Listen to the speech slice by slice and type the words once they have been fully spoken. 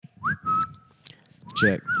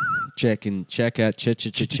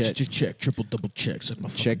triple double check. Suck my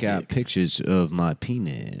Check out pictures of my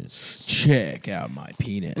penis. Check out my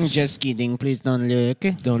penis. Just kidding. Please don't look.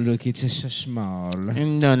 Don't look, it's so small.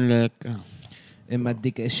 Don't look. And my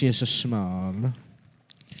dick is so small.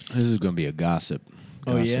 This is going to be a gossip.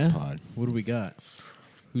 Oh, yeah? Pod. What do we got?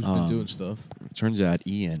 Who's been doing stuff? Turns out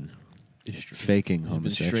Ian is faking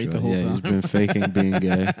homosexuality. Straight the whole time. He's been faking being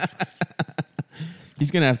gay.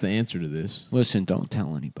 He's going to have to answer to this. Listen, don't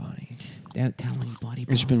tell anybody. Don't tell anybody.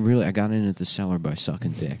 It's been really... I got into the cellar by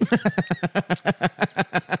sucking dick.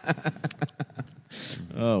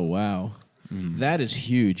 Oh, wow. That is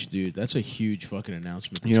huge, dude. That's a huge fucking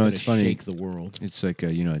announcement. You know, it's it's funny. Shake the world. It's like,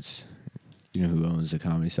 you know who owns the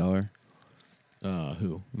Comedy Cellar?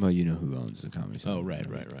 Who? Well, you know who owns the Comedy Cellar. Oh, right.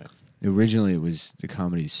 Originally, it was the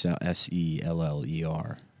Comedy Cellar.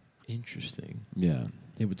 Interesting. Yeah.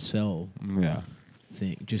 They would sell Yeah.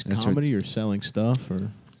 just That's comedy or selling stuff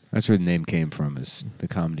or... That's where the name came from, is the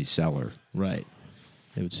Comedy Cellar. Right.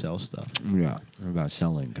 They would sell stuff. Yeah. They're about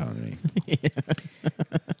selling comedy.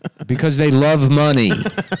 Because they love money.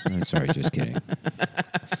 Sorry, just kidding.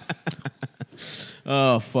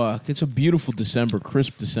 Oh, fuck. It's a beautiful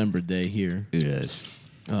crisp December day here. It is.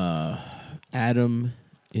 Adam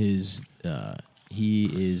is...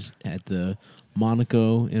 he is at the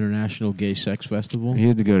Monaco International Gay Sex Festival. He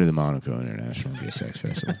had to go to the Monaco International Gay Sex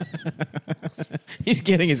Festival. He's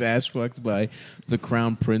getting his ass fucked by the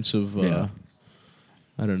Crown Prince of...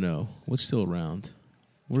 I don't know. What's still around?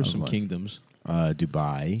 What are some kingdoms?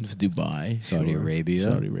 Dubai. Saudi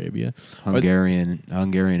Arabia.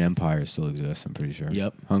 Hungarian Empire still exists, I'm pretty sure.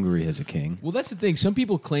 Yep. Hungary has a king. Well, that's the thing. Some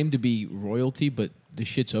people claim to be royalty, but the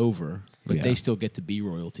shit's over. But they still get to be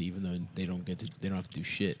royalty, even though they don't have to do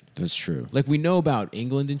shit. That's true. Like, we know about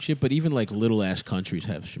England and shit, but even like little ass countries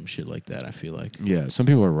have some shit like that, I feel like. Yeah, some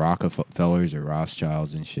people are Rockefellers or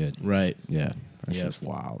Rothschilds and shit. Right. Yeah. That's just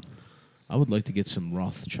wild. I would like to get some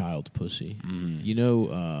Rothschild pussy. You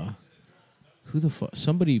know, who the fuck?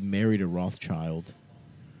 Somebody married a Rothschild,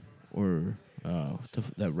 or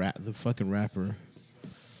the fucking rapper,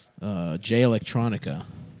 Jay Electronica.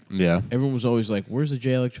 Yeah. Everyone was always like, "Where's the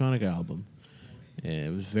Jay Electronica album?" And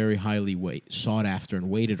it was very highly sought after and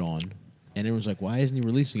waited on. And everyone's like, "Why isn't he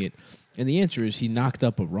releasing it?" And the answer is he knocked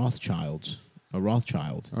up a Rothschild. Oh,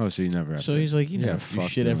 so you never have So to. he's like, you never do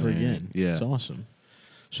shit ever again. Yeah. It's awesome.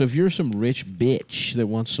 So if you're some rich bitch that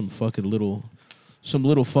wants some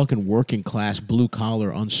little fucking working class blue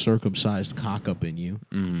collar uncircumcised cock up in you,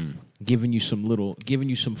 giving you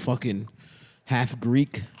some fucking half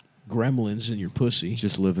Greek gremlins in your pussy,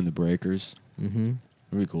 just live in the breakers. Mm-hmm.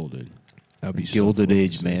 Really cool, dude. That'd be Gilded so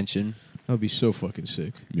Age sick. mansion. That'd be so fucking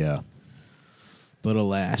sick. Yeah. But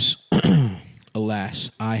alas,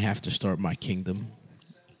 I have to start my kingdom.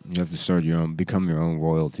 You have to become your own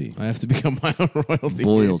royalty. I have to become my own royalty.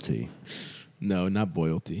 Boyalty. No, not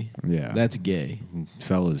boyalty. Yeah. That's gay.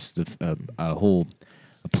 Fellas, a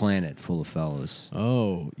planet full of fellas.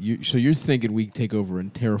 Oh, so you're thinking we take over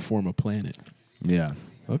and terraform a planet? Yeah.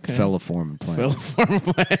 Okay. Fellaform planet. Fellaform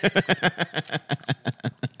planet.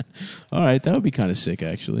 All right, that would be kind of sick,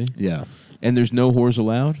 actually. Yeah. And there's no whores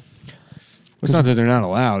allowed? It's not that they're not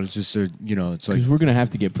allowed. It's just it's like because we're gonna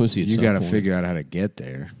have to get pussy. You got to figure out how to get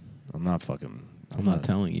there. I'm not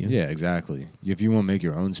telling you. Yeah, exactly. If you want to make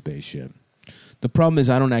your own spaceship. The problem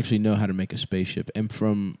is I don't actually know how to make a spaceship. And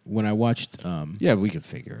from when I watched, yeah, we could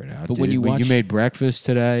figure it out. But when you made breakfast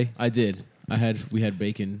today, I did. We had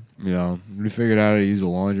bacon. Yeah, we figured out how to use a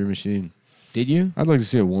laundry machine. Did you? I'd like to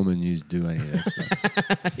see a woman do any of that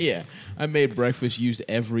stuff. Yeah. I made breakfast, used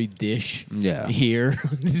every dish here.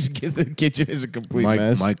 The kitchen is a complete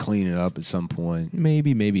mess. Might clean it up at some point.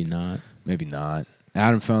 Maybe not. Maybe not.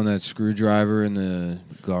 Adam found that screwdriver in the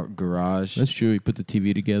garage. That's true. He put the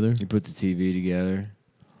TV together.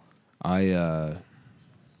 I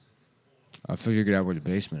figured out where the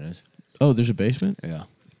basement is. Oh, there's a basement? Yeah.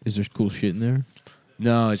 Is there cool shit in there?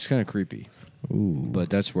 No, it's kind of creepy. Ooh.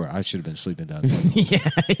 But that's where I should have been sleeping down there. Yeah,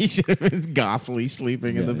 you should have been gothly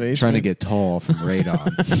sleeping in the basement. Trying to get tall from radon.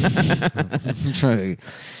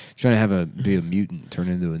 trying to be a mutant, turn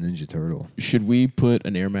into a Ninja Turtle. Should we put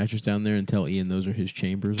an air mattress down there and tell Ian those are his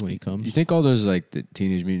chambers when he comes? You think all those like the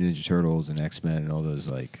Teenage Mutant Ninja Turtles and X-Men and all those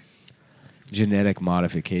like genetic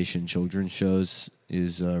modification children's shows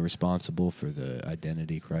is responsible for the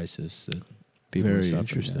identity crisis that people are suffering?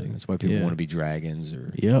 Interesting. That's why people want to be dragons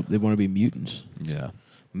or they want to be mutants. Yeah.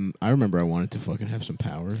 I remember I wanted to fucking have some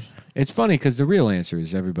powers. It's funny because the real answer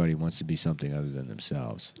is everybody wants to be something other than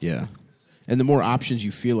themselves. Yeah. And the more options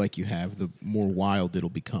you feel like you have, the more wild it'll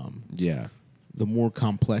become. Yeah. the more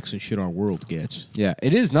complex and shit our world gets. Yeah,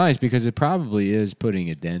 it is nice because it probably is putting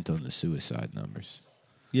a dent on the suicide numbers.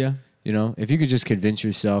 Yeah. You know, if you could just convince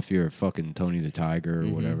yourself you're a fucking Tony the Tiger or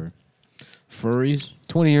whatever. Furries,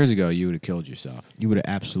 20 years ago, you would have killed yourself. you would have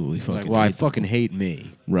absolutely fucking. Like, well, I hated them. fucking hate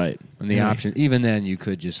me. Right. And the option, even then, you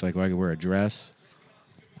could just like, well, I could wear a dress.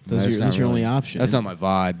 That's not your really- only option. That's not my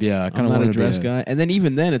vibe. Yeah, I I'm kind of not want a to dress guy. And then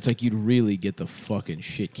even then, it's like you'd really get the fucking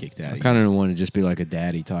shit kicked out I of you. kind of want to just be like a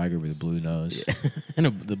daddy tiger with a blue nose And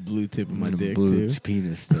the blue tip of my and a dick blue too.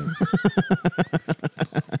 penis thing.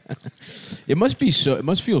 It must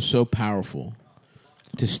feel so powerful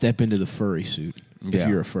to step into the furry suit if Yeah.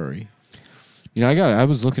 you're a furry. You know, I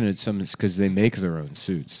was looking at some because they make their own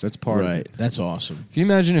suits. That's part of Right. it. That's awesome. Can you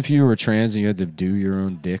imagine if you were trans and you had to do your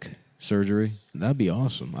own dick surgery? That'd be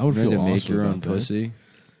awesome. I would You had feel to awesome make your about own that. pussy.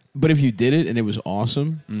 But if you did it and it was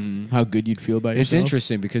awesome, how good you'd feel about yourself. It's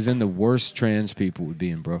interesting because then the worst trans people would be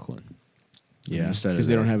in Brooklyn. Yeah, Instead of because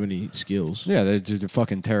they don't that. have any skills. Yeah, they're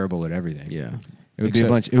fucking terrible at everything. Yeah. It would be a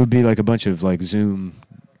bunch. It would be like a bunch of like Zoom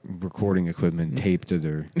recording equipment taped to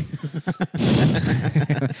their.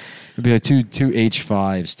 It'd be like two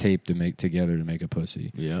H5s taped together to make a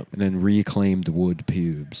pussy, Yep. and then reclaimed wood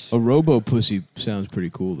pubes. A robo pussy sounds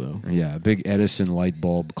pretty cool though. Yeah, a big Edison light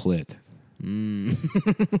bulb clit. Mm.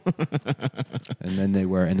 And then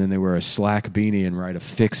they wear a slack beanie and write a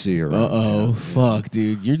fixie around. Uh-oh. Fuck,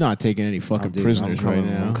 dude. You're not taking any fucking Dude, prisoners I'm coming,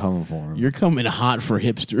 right now. I'm coming for him. You're coming hot for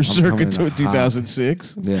hipster I'm circuit coming to hot.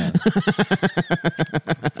 2006. Yeah.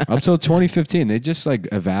 Up till 2015, they just like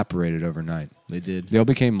evaporated overnight. They did. They all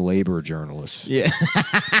became labor journalists. Yeah.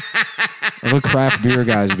 All the craft beer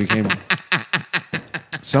guys became.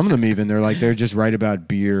 Some of them even they're just write about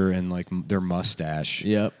beer and like their mustache.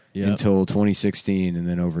 Yep. Until 2016, and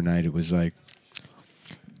then overnight it was like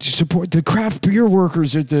support the craft beer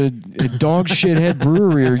workers at the dog shit head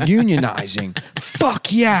brewery are unionizing.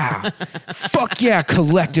 Fuck yeah,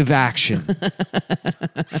 collective action.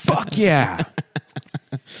 Fuck yeah.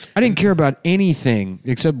 I didn't care about anything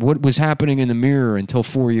except what was happening in the mirror until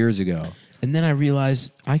 4 years ago. And then I realized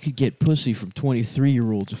I could get pussy from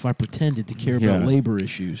 23-year-olds if I pretended to care about Yeah. labor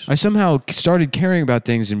issues. I somehow started caring about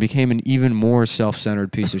things and became an even more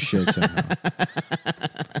self-centered piece of shit somehow.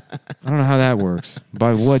 I don't know how that works.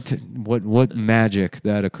 By what magic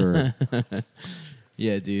that occurred.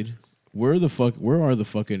 Yeah, dude. Where are the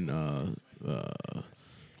fucking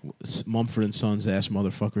Mumford and Sons ass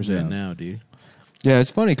motherfuckers Yeah. at now, dude? Yeah,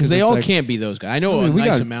 it's funny because Because they all can't be those guys. I know a we nice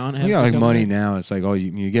got, amount. We have got like become money that. now. It's like, oh,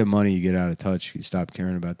 you get money, you get out of touch, you stop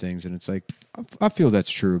caring about things, and it's like I feel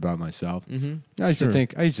that's true about myself. Mm-hmm. I used Sure.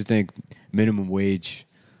 to think minimum wage,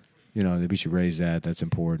 that we should raise that. That's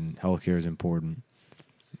important. Healthcare is important.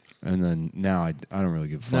 And then now I don't really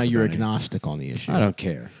give a fuck. Now you're about anything. agnostic on the issue. I don't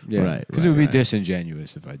care. Yeah, Right, because it would be right.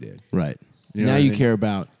 disingenuous if I did. Right. You know now what I you mean? care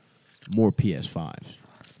about more PS5s.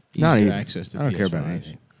 Not Easier even. access to I don't care about PS5s.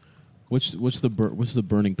 anything. What's the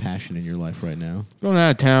burning passion in your life right now? Going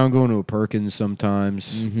out of town, going to a Perkins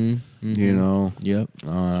sometimes. Mm-hmm. You know. Yep.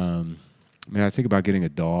 I mean, I think about getting a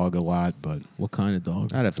dog a lot, but What kind of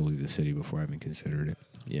dog? I'd have to leave the city before I even considered it.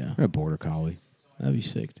 Yeah. A border collie. That'd be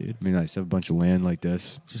sick, dude. I mean, nice to have a bunch of land like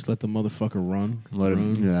this. Just let the motherfucker run. Let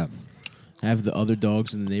him. roam. Yeah. Have the other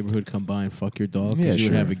dogs in the neighborhood come by and fuck your dog. 'Cause Yeah, you would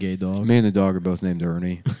sure. have a gay dog. Me and the dog are both named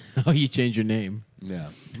Ernie. Oh, you change your name. Yeah.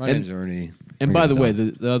 My And- name's Ernie. And I by got the a way,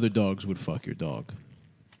 dog. the other dogs would fuck your dog.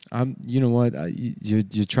 You know what?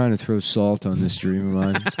 You're trying to throw salt on this dream of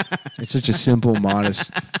mine. It's such a simple,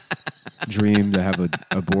 modest dream to have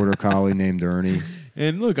a border collie named Ernie.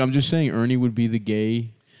 And look, I'm just saying, Ernie would be the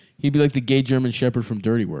gay. He'd be like the gay German Shepherd from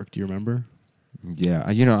Dirty Work. Do you remember?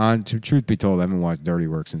 Yeah, truth be told, I haven't watched Dirty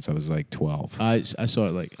Work since I was like 12. I saw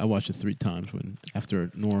it I watched it 3 times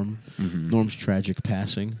after Norm's tragic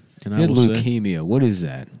passing. And He I had will say, leukemia. What is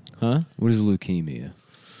that? huh? What is leukemia?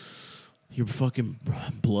 Your fucking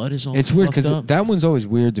blood is all. It's weird fucked because up. that one's always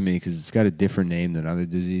weird to me because it's got a different name than other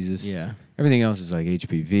diseases. Yeah, Everything else is like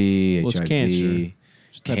HPV, Well, it's HIV. cancer.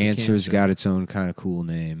 It's a type of Cancer's cancer. got its own kind of cool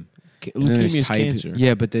name. And then there's Leukemia is cancer.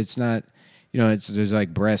 Yeah, but it's not. There's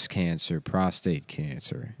like breast cancer, prostate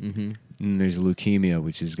cancer, Mm-hmm. and there's leukemia,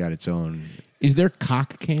 which has got its own. Is there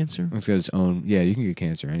cock cancer? It's got its own. Yeah, you can get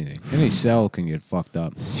cancer. Anything. Any cell can get fucked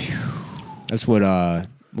up. That's what.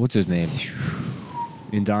 What's his name?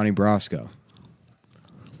 In Donnie Brasco.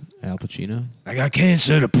 Al Pacino. I got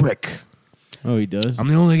cancer, the prick. Oh, he does. I'm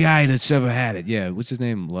the only guy that's ever had it. Yeah, what's his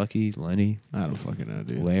name? Lucky Lenny, I don't fucking know,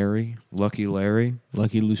 dude. Larry, Lucky Larry,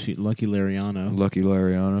 Lucky Lariano. Lucky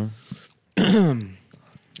Lariano,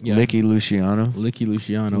 Yeah. Licky Luciano. Licky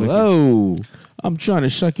Luciano. Licky. Oh, I'm trying to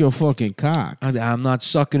suck your fucking cock. I'm not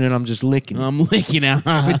sucking it. I'm just licking it. I'm licking out.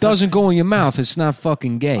 If it doesn't go in your mouth, it's not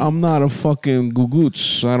fucking gay. I'm not a fucking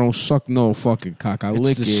gugoots. I don't suck no fucking cock. I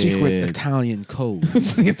lick the it. secret Italian code.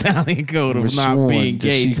 It's the Italian code of We're not sworn being to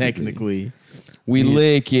gay, secretly. technically. We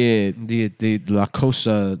lick it. The la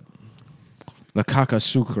cosa, la caca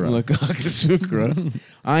sucra. La caca sucra.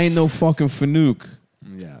 I ain't no fucking fanook.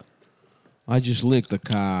 Yeah. I just lick the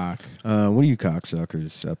cock. What are you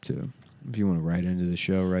cocksuckers up to? If you want to write into the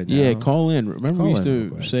show right now. Yeah, call in. Remember Call we used in real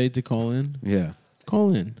to quick. say to call in? Yeah.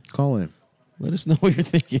 Call in. Call in. Let us know what you're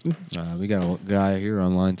thinking. We got a guy here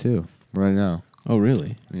online too, right now. Oh,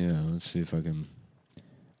 really? Yeah, let's see if I can.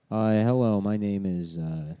 Hello, my name is.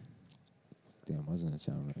 Damn, why doesn't it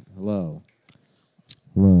sound right? Hello.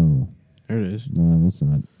 Hello. There it is. No, that's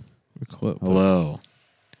not. We're close. Hello.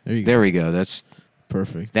 There you go. There we go. That's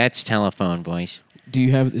Perfect. telephone, boys. Do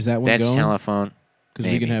you have, is that one That's going? telephone. Because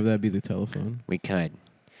we can maybe. have that be the telephone. We could.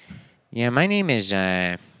 Yeah, my name is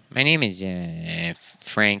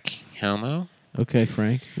Frank Homo, Okay,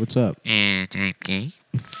 Frank. What's up? and I'm gay.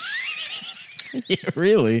 Yeah,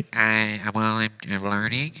 really? I'm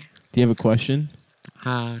learning. Do you have a question?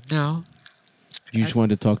 No. You just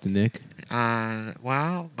wanted to talk to Nick?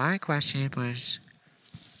 Well, my question was.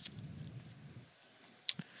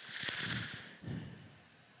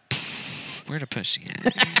 Where the pussy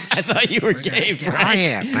at? I thought you were gay, I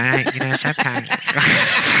am, but sometimes.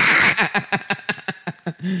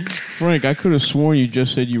 Frank, I could have sworn you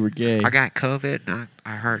just said you were gay. I got COVID, and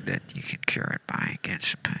I heard that you can cure it by getting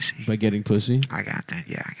some pussy. By getting pussy? I got that.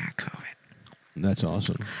 Yeah, I got COVID. That's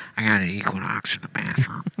awesome. I got an Equinox in the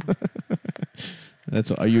bathroom.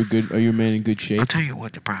 Are you a man in good I'll shape? tell you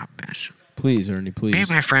what the problem is. Please, Ernie, please. Me and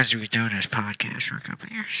my friends, we were doing this podcast for a couple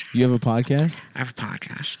of years. You have a podcast? I have a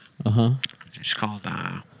podcast. Uh-huh. It's called,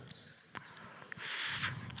 I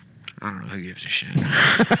don't know who gives a shit.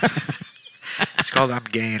 It's called I'm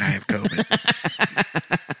Gay and I Have COVID.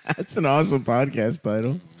 That's an awesome podcast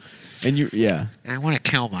title. And yeah. And I want to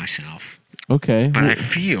kill myself. Okay. But Well, I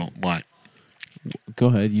feel what? go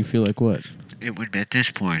ahead. You feel like what? It would, at this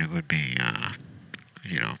point, it would be,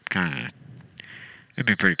 kind of, it'd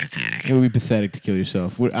be pretty pathetic. It would be pathetic to kill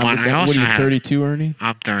yourself. What I are also you, have- 32, Ernie?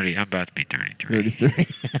 I'm 30. I'm about to be 33.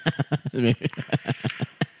 33.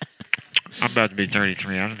 I'm about to be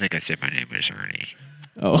 33. I don't think I said my name was Ernie.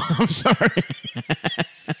 Oh, I'm sorry.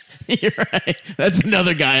 You're right. That's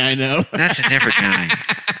another guy I know. That's a different guy.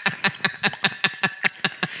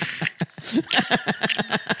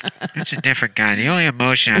 That's a different guy. The only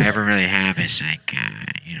emotion I ever really have is like,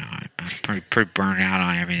 I'm pretty burned out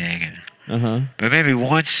on everything. Uh-huh. But maybe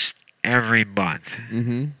once every month,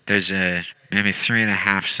 Mm-hmm. there's a maybe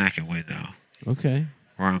 3.5 second window Okay.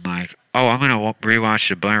 where I'm like, oh, I'm going to rewatch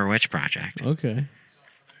the Blair Witch Project. Okay.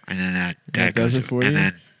 And then that That goes does it for and you?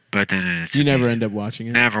 then, but then it's You never end up watching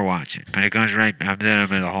it? never watch it. But it goes right. I'm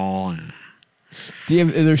in the hole. And, Do you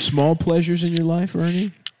have, are there small pleasures in your life,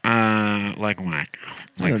 Ernie? like what? I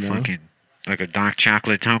Like don't know. fucking like a dark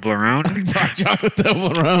chocolate Toblerone. Dark chocolate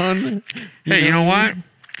Toblerone. Hey, you know what?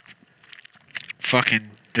 Fucking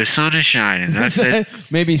the sun is shining. That's it.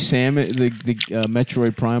 Maybe Sam, the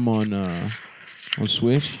Metroid Prime on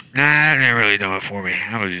Switch. Nah, that didn't really do it for me.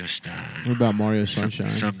 I was just What about Mario Sunshine?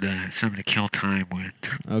 something to kill time with.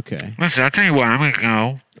 Okay. Listen, I'll tell you what. I'm gonna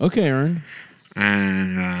go Okay, Ern.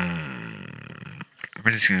 and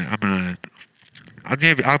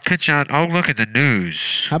I'll pitch out. I'll look at the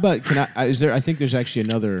news. How about I think there's actually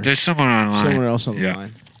There's someone online. someone else on the Yeah.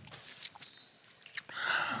 line.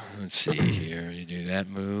 Let's see here. You do that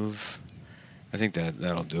move. I think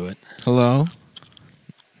that'll do it. Hello.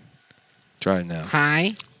 Try it now.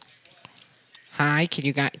 Hi. Hi,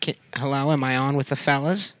 hello, am I on with the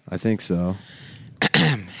fellas? I think so.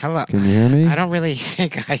 Hello. Can you hear me? I don't really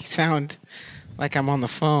think I sound like I'm on the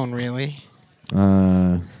phone, really.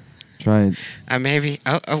 Try it. Maybe,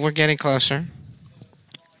 we're getting closer.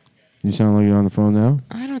 You sound like you're on the phone now?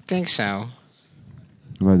 I don't think so. How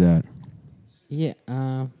about that? Yeah,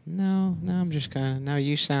 no, I'm just kind of, now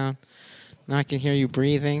I can hear you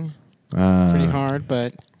breathing pretty hard,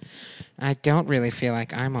 but I don't really feel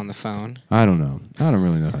like I'm on the phone. I don't know. I don't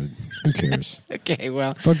really know how to. Who cares? Okay,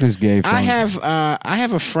 well, Fuck this gay phone. I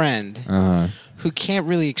have a friend Uh-huh. who can't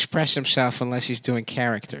really express himself unless he's doing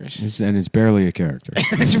characters. And it's barely a character.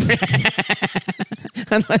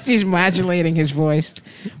 Unless he's modulating his voice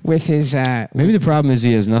with his... Maybe the problem is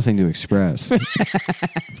he has nothing to express.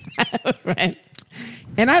 right.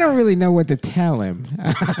 And I don't really know what to tell him.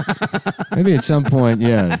 Maybe at some point,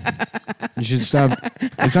 yeah. You should stop.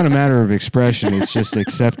 It's not a matter of expression. It's just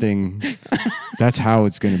accepting That's how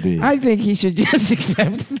it's going to be. I think he should just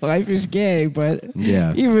accept life is gay, but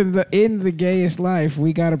Yeah. even in the gayest life,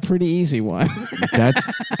 we got a pretty easy one.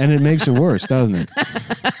 And it makes it worse, doesn't it?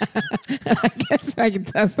 I guess I can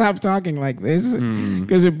stop talking like this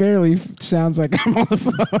because it barely sounds like I'm on the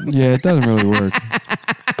phone. Yeah, it doesn't really work.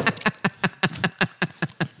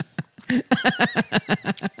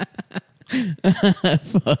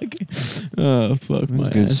 Fuck. Oh, fuck my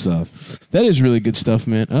That's good ass. stuff. That is really good stuff,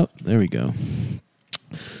 man. Oh, there we go.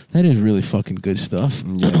 That is really fucking good stuff.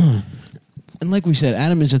 Yeah. And like we said,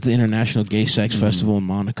 Adam is at the International Gay Sex Festival in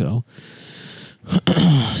Monaco.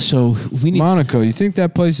 So we need Monaco. You think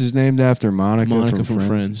that place is named after Monica, from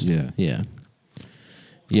Friends. Yeah. Yeah.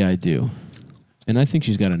 Yeah, I do. And I think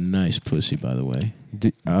she's got a nice pussy, by the way.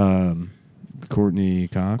 Courtney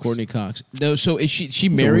Cox. Courtney Cox. No, so is she That's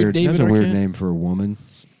married a weird, David That's a weird Arquette? name for a woman.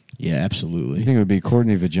 Yeah, I absolutely. think it would be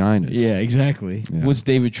Courtney Vaginas. Yeah, exactly. Yeah. What's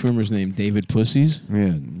David Schwimmer's name? David Pussies?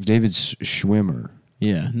 Yeah. David Schwimmer.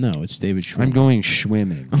 Yeah, no, it's David Schwimmer. I'm going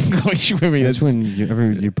swimming. I'm going swimming. That's when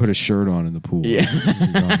you put a shirt on in the pool. Yeah.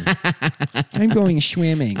 I'm going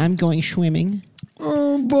swimming. I'm going swimming.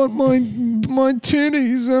 Oh, but my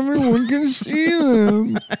titties, everyone can see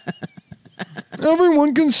them.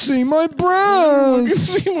 Everyone can see my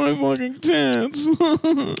breasts. See my fucking tits.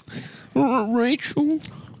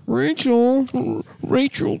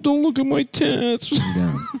 Rachel, don't look at my tits.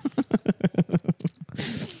 Yeah.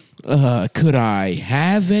 Could I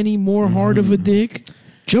have any more hard of a dick?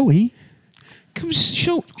 Joey, Come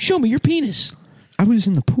show me your penis. I was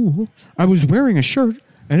in the pool. I was wearing a shirt,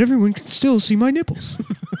 and everyone can still see my nipples.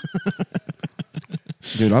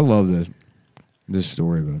 Dude, I love this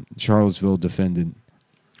story about Charlottesville defendant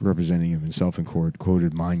representing himself in court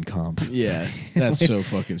quoted Mein Kampf Yeah, that's so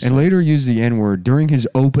fucking sick. and later used the N-word during his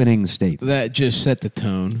opening statement. That just set the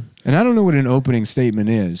tone. And I don't know what an opening statement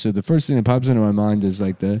is, so the first thing that pops into my mind is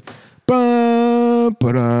like the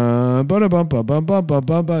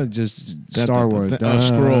just Star Wars.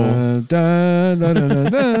 Scroll.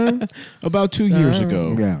 About 2 years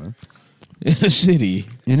ago, Yeah. in a city.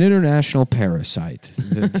 An international parasite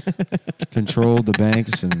that controlled the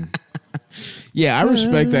banks and Yeah, I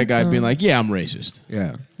respect that guy being like, yeah, I'm racist.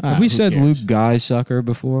 yeah. Ah, Have we who said cares? Luke Guy Sucker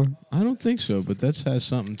before? I don't think so, but that has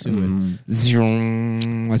something to Mm-hmm. it.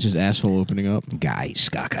 Zrong. That's his asshole opening up. Guy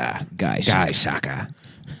Sucker. Guy Sucker.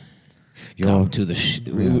 Come to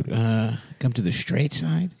the come to the straight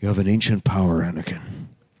side. You have an ancient power, Anakin.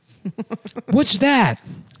 What's that?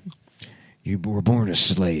 You were born a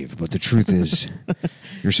slave, but the truth is,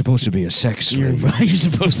 you're supposed to be a sex You're, slave.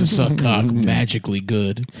 you're supposed to suck cock magically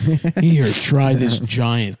good. Here, try this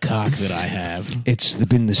giant cock that I have. It's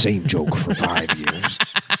been the same joke for 5 years.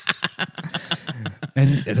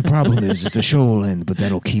 And the problem is the show will end, but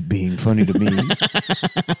that'll keep being funny to me.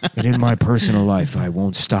 And in my personal life, I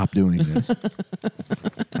won't stop doing this.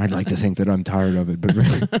 I'd like to think that I'm tired of it, but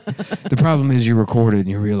really, the problem is you record it and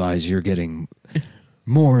you realize you're getting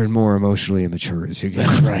more and more emotionally immature as you get.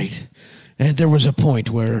 That's right. And there was a point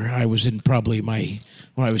where I was in probably when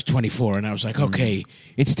I was 24, and I was like, okay,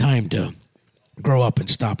 it's time to grow up and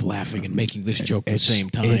stop laughing and making this joke at the same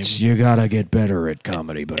time. You gotta get better at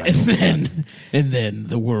comedy, but and then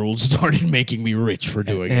the world started making me rich for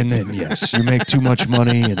doing and it. then yes, you make too much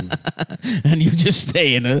money, and And you just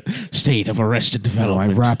stay in a state of arrested I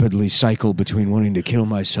development. rapidly cycle between wanting to kill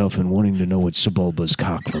myself and wanting to know what Sebulba's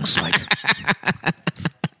cock looks like.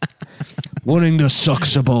 Wanting to suck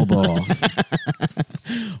Sebulba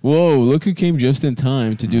off. Whoa, look who came just in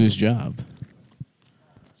time to do his job.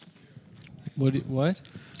 What?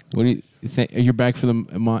 What do you think? You're back for the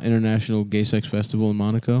International Gay Sex Festival in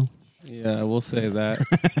Monaco? Yeah, we'll say that.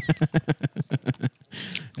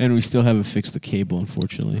 And we still haven't fixed the cable,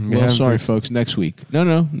 unfortunately. We Well, haven't sorry, fixed- folks. Next week.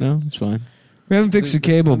 No, it's fine. We haven't fixed the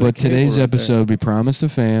There's cable, not a but cable today's right episode, we promised the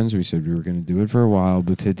fans, we said we were going to do it for a while,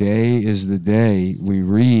 but today is the day we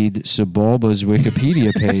read Sebulba's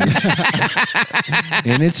Wikipedia page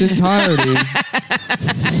in its entirety.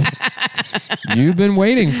 You've been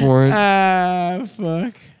waiting for it.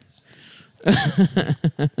 Fuck.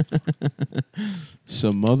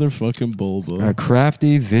 Some motherfucking bulba. A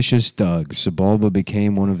crafty, vicious Doug, Sebulba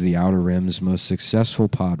became one of the Outer Rim's most successful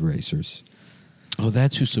pod racers. Oh,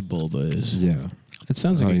 that's who Sebulba is. Yeah. That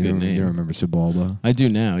sounds like a you good don't- name. You don't remember Sebulba? I do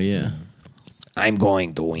now, yeah. I'm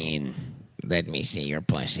going to win. Let me see your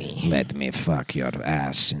pussy. Let me fuck your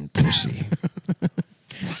ass and pussy.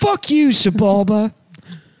 Fuck you, Sebulba.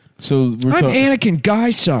 So we're I'm talking. Anakin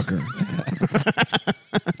Guy Sucker.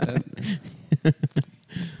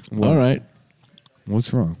 All right,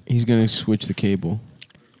 What's wrong? he's gonna switch the cable.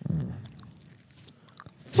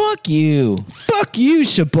 Fuck you. Fuck you,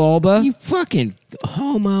 Sebulba. You fucking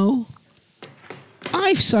homo.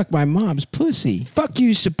 I suck my mom's pussy. Fuck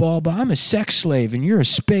you, Sebulba. I'm a sex slave and you're a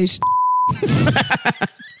space.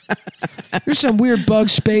 You're some weird bug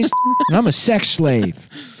space and I'm a sex slave.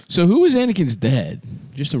 So who was Anakin's dad?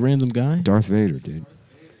 Just a random guy? Darth Vader, dude.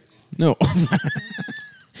 No.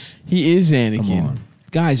 He is Anakin. Come on.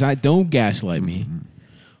 Guys, don't gaslight me.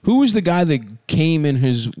 Who was the guy that came in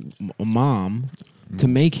his mom to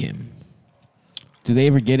make him? Do they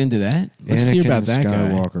ever get into that? Let's Anakin hear about that guy.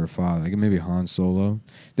 Skywalker, father. Like maybe Han Solo.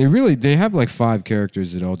 They have like 5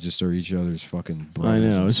 characters that all just are each other's fucking brothers. I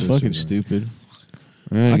know, and it's sisters. fucking stupid.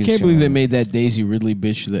 Anakin I can't believe they Skywalker. made that Daisy Ridley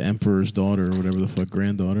bitch the Emperor's daughter or whatever the fuck,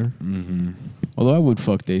 granddaughter. Mm-hmm. Although I would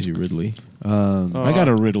fuck Daisy Ridley. Oh, I got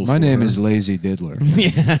a riddle My for name her. is Lazy Diddler.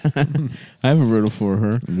 Yeah. I have a riddle for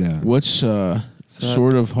her. Yeah. What's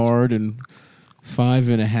sort of hard and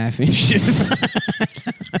 5.5 inches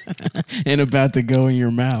and about to go in your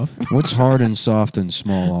mouth? What's hard and soft and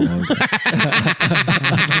small all over?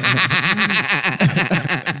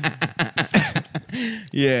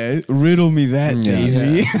 Yeah, riddle me that,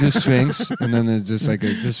 Daisy. The Sphinx, and then there's just like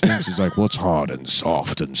the Sphinx is like, what's hard and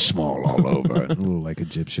soft and small all over? And a little like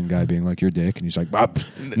Egyptian guy being like, your dick, and he's like,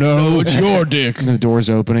 no, it's your dick. And the door's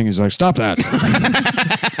opening. He's like, stop that!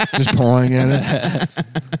 Just pulling at it.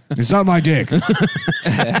 It's not my dick.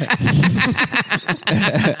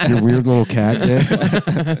 Your weird little cat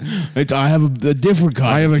dick. I have a different kind.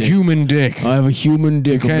 I have of a dick. human dick. I have a human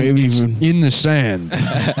dick. Or Can't, maybe it's even. in the sand.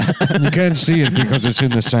 You can't see it because it's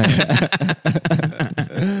in the sand.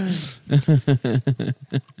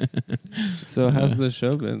 So how's the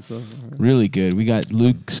show been so far? Really good. We got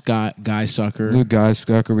Luke Scott, Guy Sucker. Luke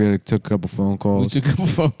Skywalker, we took a couple phone We calls. took a couple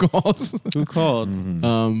phone calls. Who called?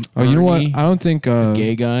 Oh, you know what? Ernie, I don't think.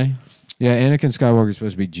 gay guy. Yeah, Anakin Skywalker is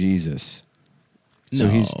supposed to be Jesus. So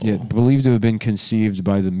he's believed to have been conceived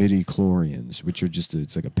by the midi-chlorians, which are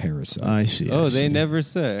it's like a parasite. I see. Oh, I they see. never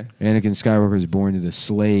say. Anakin Skywalker was born to the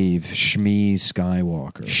slave Shmi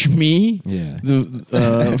Skywalker. Shmi, Yeah.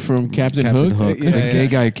 the from Captain Hook. Yeah, the gay yeah.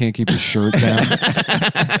 guy who can't keep his shirt down.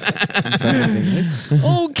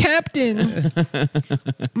 Oh, Captain!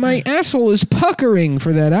 My asshole is puckering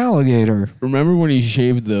for that alligator. Remember when he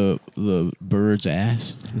shaved the bird's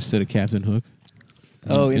ass instead of Captain Hook?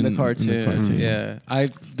 Oh, in In the the cartoon. cartoon. Yeah.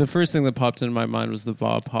 The first thing that popped into my mind was the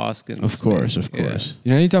Bob Hoskins. Of course, meme. of course. You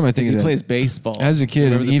know, anytime I think He of that, plays baseball. As a kid,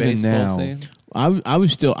 Remember and the even baseball now,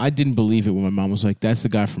 scene? I didn't believe it when my mom was like, "That's the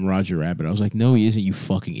guy from Roger Rabbit." I was like, "No, he isn't. You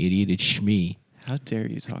fucking idiot. It's Shmi." How dare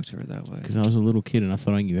you talk to her that way? Because I was a little kid and I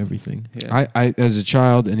thought I knew everything. Yeah. I as a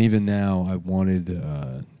child and even now, I wanted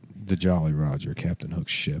the Jolly Roger, Captain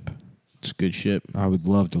Hook's ship. It's good shit. I would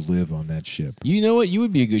love to live on that ship. You know what? You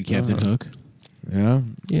would be a good Captain Hook. Yeah,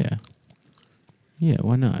 Yeah. Yeah.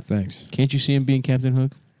 Why not? thanks. Can't you see him being Captain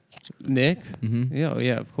Hook? Nick? Mm-hmm. Yeah,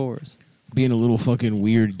 yeah, of course. Being a little fucking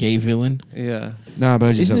weird gay villain. Yeah. Nah, but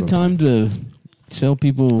I just Isn't have it time to sell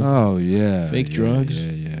people? Oh yeah, Fake yeah, drugs?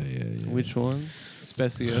 Yeah. Which one?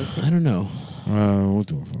 Speciosa? I don't know. We'll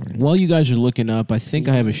do it for you. While you guys are looking up, I think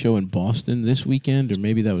I have a show in Boston this weekend, or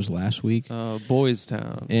maybe that was last week. Boys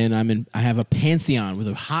Town. And I have a Pantheon with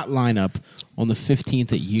a hot lineup on the 15th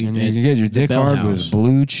at And you can at get your the dick Bell hard House. with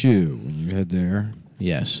Blue Chew when you head there.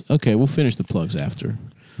 Yes. Okay, we'll finish the plugs after.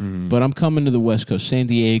 Mm. But I'm coming to the West Coast: San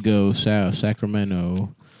Diego,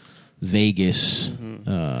 Sacramento, Vegas,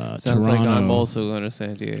 Sounds Toronto. like I'm also going to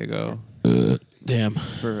San Diego Damn,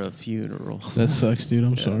 for a funeral. that sucks, dude.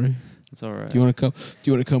 I'm Yeah. sorry. It's all right. Do you want to come?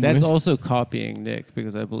 Do you want to come? That's with? also copying Nick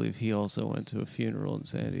because I believe he also went to a funeral in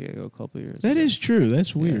San Diego a couple years That ago. is true.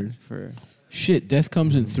 That's Yeah, weird. for Shit, death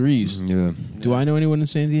comes in threes. Yeah. Do I know anyone in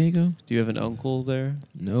San Diego? Do you have an uncle there?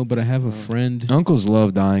 No, but I have a friend. Uncles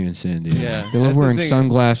love dying in San Diego. Yeah, They love that's the wearing thing.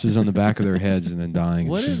 sunglasses on the back of their heads and then dying.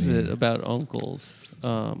 What in San is it Diego. about uncles?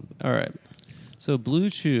 All right. So Blue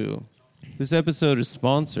Chew, this episode is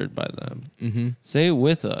sponsored by them. Mm-hmm. Say it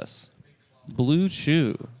with us. Blue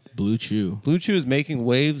Chew. Blue Chew. Blue Chew is making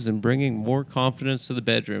waves and bringing more confidence to the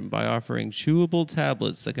bedroom by offering chewable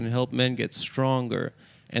tablets that can help men get stronger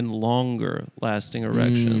and longer lasting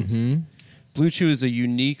erections. Mm-hmm. Blue Chew is a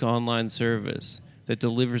unique online service that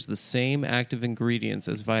delivers the same active ingredients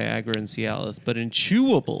as Viagra and Cialis, but in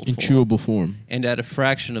chewable In form chewable form. and at a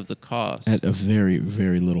fraction of the cost. At a very,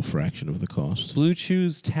 very little fraction of the cost. Blue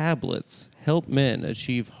Chew's tablets help men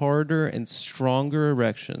achieve harder and stronger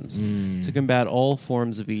erections to combat all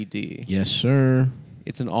forms of ED. Yes, sir.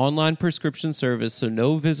 It's an online prescription service, so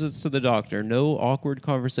no visits to the doctor, no awkward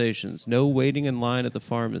conversations, no waiting in line at the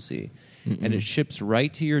pharmacy. And it ships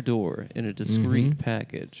right to your door in a discreet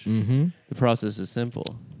package. Mm-hmm. The process is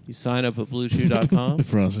simple. You sign up at BlueChew.com. The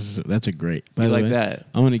process. That's a great. By You the like way, that?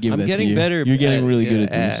 I'm going to give I'm that getting to you. better. You're getting really good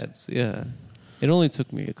at ads. Yeah, it only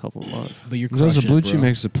took me a couple months. But you're Those crushing Blue it, Chew bro.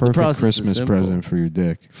 makes the perfect process is Christmas simple. present for your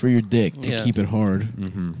dick. For your dick to Yeah. keep it hard.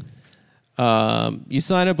 Mm-hmm. You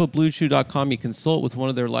sign up at BlueChew.com. You consult with one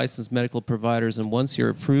of their licensed medical providers, and once you're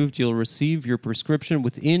approved, you'll receive your prescription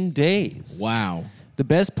within days. Wow. The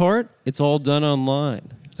best part, it's all done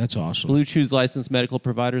online. That's awesome. Blue Chew's licensed medical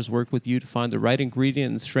providers work with you to find the right ingredient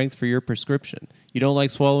and strength for your prescription. You don't like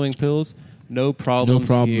swallowing pills? No problem. No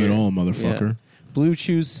problem at all, motherfucker. Blue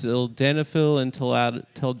Chew's sildenafil and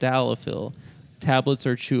tadalafil tablets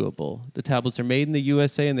are chewable. The tablets are made in the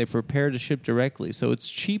USA and they prepare to ship directly, so it's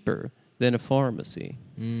cheaper than a pharmacy.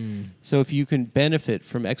 So if you can benefit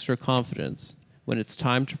from extra confidence when it's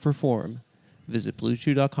time to perform, visit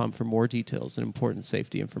BlueChew.com for more details and important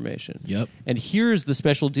safety information. Yep. And here's the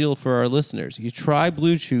special deal for our listeners. You try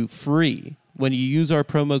Blue Chew free when you use our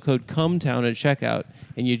promo code CUMTOWN at checkout,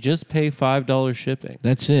 and you just pay $5 shipping.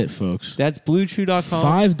 That's it, folks. That's BlueChew.com.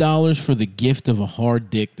 $5 for the gift of a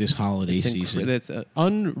hard dick this holiday season. That's an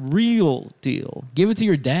unreal deal. Give it to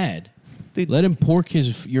your dad. Let him pork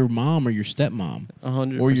your mom or your stepmom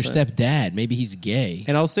 100%. or your stepdad. Maybe he's gay.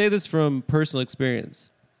 And I'll say this from personal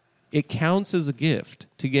experience. It counts as a gift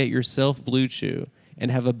to get yourself Blue Chew and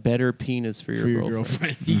have a better penis for your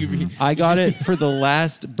girlfriend. I got it for the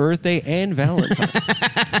last birthday and Valentine's.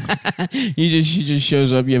 She just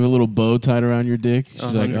shows up. You have a little bow tied around your dick. She's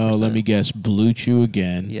like, "Oh, 100%. let me guess, Blue Chew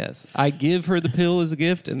again." Yes. I give her the pill as a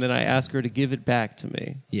gift, and then I ask her to give it back to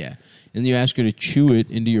me. Yeah. And you ask her to chew it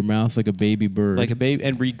into your mouth like a baby bird, Like a baby,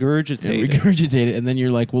 and regurgitate and it. regurgitate it. And then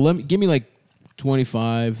you're like, "Well, give me like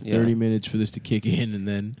 25, 30 Yeah. minutes for this to kick in, and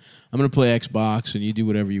then I'm gonna play Xbox, and you do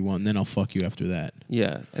whatever you want, and then I'll fuck you after that."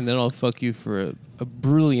 Yeah, and then I'll fuck you for a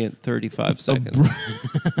brilliant 35 seconds.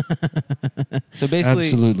 So basically,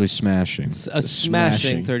 Absolutely smashing. a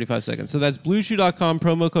smashing 35 seconds. So that's BlueChew.com,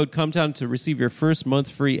 promo code CUMTOWN to receive your first month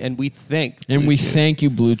free, and we thank And Blue we Chew thank you,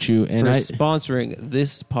 Blue Chew, and for I sponsoring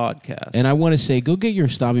this podcast. and I want to say, go get your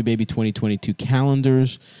Stabby Baby 2022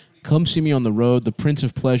 calendars. Come see me on the road. The Prince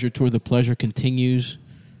of Pleasure tour. The pleasure continues.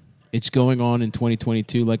 It's going on in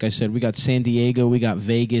 2022. Like I said, we got San Diego, we got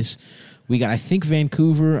Vegas, we got, I think,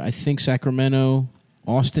 Vancouver, I think Sacramento,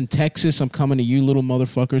 Austin, Texas. I'm coming to you, little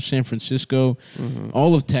motherfuckers. San Francisco,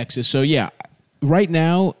 all of Texas. So yeah, right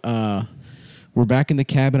now we're back in the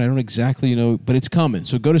cabin. I don't exactly know, but it's coming.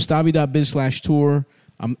 So go to stabby.biz/tour.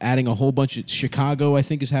 I'm adding a whole bunch of Chicago, I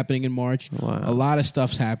think, is happening in March. Wow. A lot of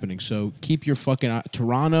stuff's happening. So keep your fucking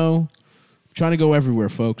Toronto. I'm trying to go everywhere,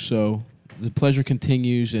 folks. So the pleasure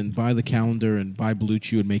continues, and buy the calendar and buy Blue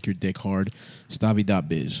Chew and make your dick hard.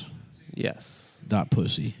 Stabby.biz. yes.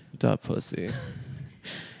 .pussy. Dot pussy.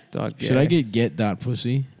 Dot gay. Should I get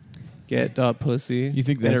 .pussy? Get dot pussy? You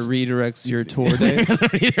think and it that's- redirects your tour dates?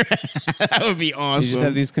 That would be awesome. You just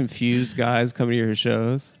have these confused guys coming to your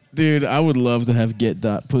shows. Dude, I would love to have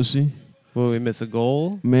 .pussy. Will we miss a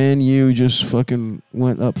goal? Man, you just fucking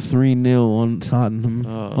went up 3-0 on Tottenham,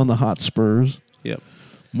 Oh. on the hot Spurs. Yep.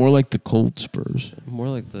 More like the cold Spurs. More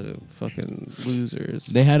like the fucking losers.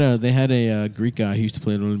 They had a Greek guy who used to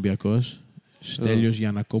play at Olympiacos, Stelios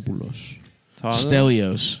Giannakopoulos. Tottenham?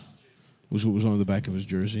 Stelios was what was on the back of his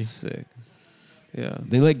jersey. Sick. Yeah.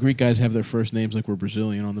 They let Greek guys have their first names like we're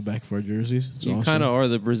Brazilian on the back of our jerseys. It's You awesome. kind of are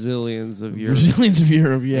the Brazilians of Europe. Brazilians of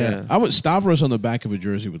Europe, yeah. Yeah. I would Stavros on the back of a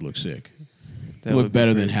jersey would look sick. That Look would be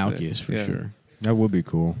better than pretty Halkias sick. for Yeah. sure. That would be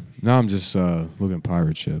cool. Now I'm just looking at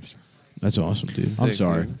pirate ships. That's awesome, dude. Sick, I'm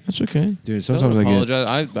sorry. dude. That's okay. Dude, Don't sometimes I get...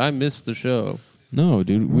 apologize. I missed the show. No,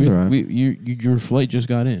 dude. That's all right. Your flight just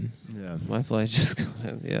got in. Yeah. My flight just got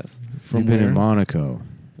in. Yes. From You've been where? in Monaco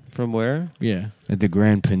From where? Yeah. at the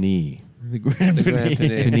Grand Panini. The Grand The Grand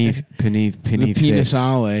Panini. Panini. The Fix.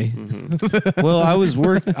 Penisale. Well, I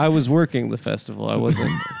was working the festival. I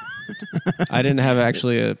wasn't. I didn't have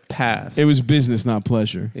actually a pass. It was business, not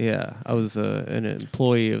pleasure. Yeah, I was an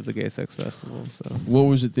employee of the Gay Sex Festival. So What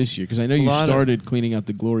was it this year? Because I know you lot of- started cleaning out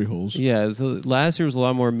the glory holes. yeah, so last year was a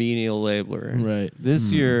lot more menial labor. Right.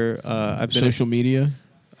 This year, I've been. Social media.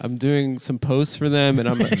 I'm doing some posts for them, and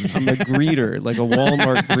I'm a greeter, like a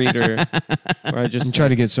Walmart greeter, where I just And try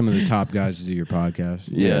to get some of the top guys to do your podcast.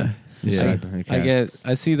 Yeah. Yeah.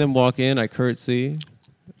 I see them walk in, I curtsy.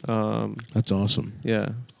 That's awesome. Yeah.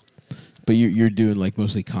 But you're doing like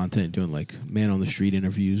mostly content, doing like man on the street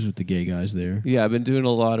interviews with the gay guys there. Yeah, I've been doing a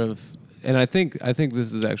lot of, and I think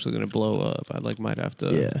this is actually going to blow up. I might have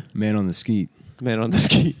to Man on the skeet. man on the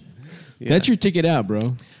ski. Yeah. That's your ticket out, bro.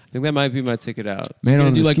 I think that might be my ticket out. Man You're on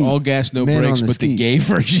gonna do the like skeet. all gas, no Man on brakes, the but the skeet. gay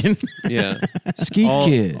version. Yeah, Skeet all-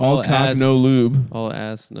 kid. all All cock, ass- no lube. all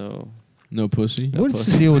ass, no No pussy. What's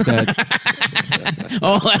the deal with that?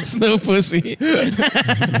 All ass, no pussy.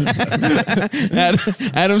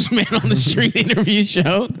 Adam's Man on the Street interview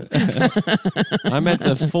show. I'm at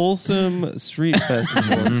the Folsom Street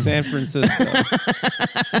Festival in San Francisco.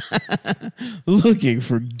 Looking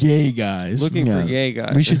for gay guys. Looking Yeah. for gay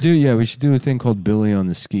guys. We should do a thing called Billy on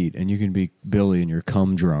the Skeet, and you can be Billy and you're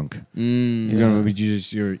cum drunk. Mm, You're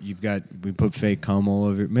gonna we put fake cum all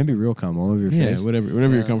over, maybe real cum all over your yeah, face. whatever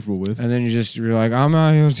you're comfortable with. And then you're like, I'm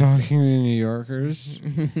out here talking to New Yorkers,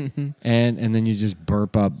 and then you just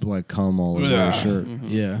burp up like cum all over your shirt,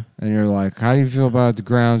 Yeah. and you're like, how do you feel about the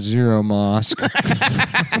Ground Zero Mosque?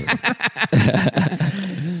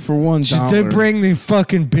 For $1. Should they bring the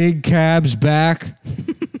fucking big cabs back?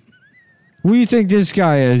 Who do you think this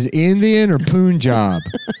guy is, Indian or Punjab?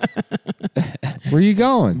 Where are you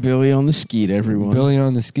going? Billy on the Skeet, everyone. Billy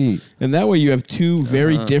on the Skeet. And that way you have two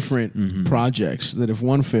very different projects that if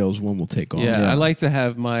one fails, one will take off. yeah, I like to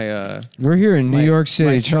have my We're here in New York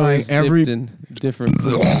City my trying toes dipped every in different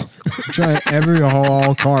places.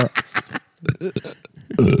 whole car.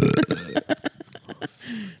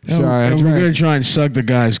 Sorry, And we're going to try and suck the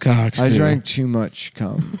guy's cocks. I too. drank too much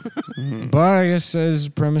cum. But I guess that's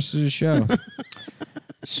the premise of the show.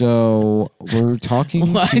 So we're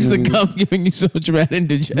talking. Why is the cum giving you so much bad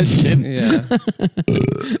indigestion? Yeah.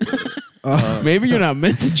 Maybe you're not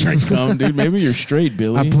meant to drink cum, dude. Maybe you're straight,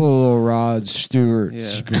 Billy. I put a little Rod Stewart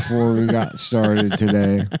Yeah. before we got started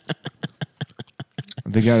today.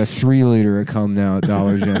 They got a 3-liter of cum now at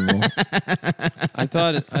Dollar General. I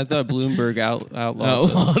thought Bloomberg outlawed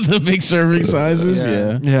Oh, the big serving sizes?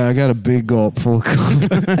 Yeah. Yeah. Yeah, I got a big gulp full of cum.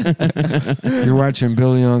 You're watching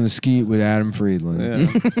Billy on the Skeet with Adam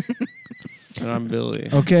Friedland. Yeah. And I'm Billy.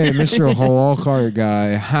 Okay, Mr. Halal Cart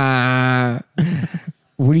guy. Ha.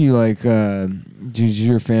 What do you like? Did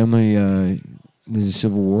your family? There's a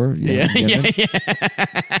civil war. Yeah.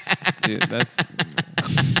 Dude, that's...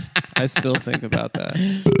 I still think about that.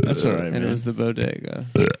 That's all right, And man. it was the bodega.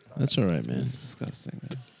 That's all right, man. It's disgusting.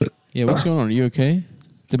 Yeah, what's going on? Are you okay?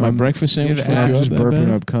 Did my I'm- breakfast sandwich you fuck have you I'm up just that burping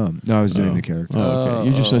bad? up cum. No, I was doing the character. Oh, okay.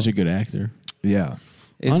 You're just Oh. such a good actor. Yeah.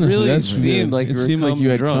 It Honestly, really that's seemed like it you were seemed like you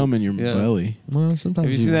had drunk. cum in your Yeah. belly. Well, sometimes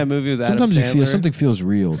Have you seen that movie with Adam Sometimes you feel Sandler? something feels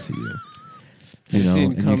real to you. You Have you know,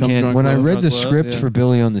 seen and you Cum can't. Drunk When I Love? read the Drunk Love? script Yeah. for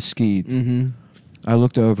Billy on the Skeet, Mm-hmm. I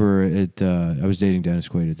looked over at. I was dating Dennis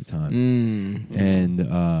Quaid at the time, and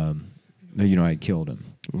I had killed him.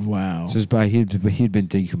 Wow. So it was by he'd been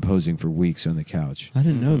decomposing for weeks on the couch. I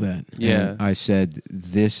didn't know that. Yeah. And I said,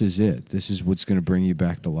 "This is it. This is what's going to bring you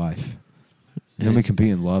back to life. And then we can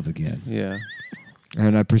be in love again." Yeah.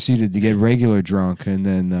 And I proceeded to get regular drunk, and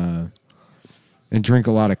then and drink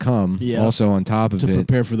a lot of cum. Yeah. Also on top of To it.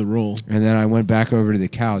 prepare for the role. And then I went back over to the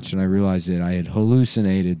couch, and I realized that I had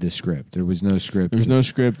hallucinated the script. There was no script. There's no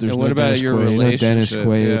script. There's And no what about Dennis your Quaid. relationship? Dennis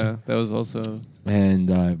Quaid. Yeah, that was also... And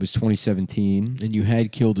it was 2017, And you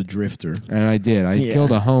had killed a drifter. and I did. I Yeah.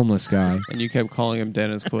 killed a homeless guy. And you kept calling him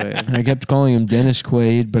Dennis Quaid. And I kept calling him Dennis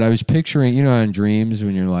Quaid, but I was picturing, you know, in dreams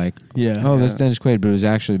when you're like, Yeah. oh, Yeah. that's Dennis Quaid, but it was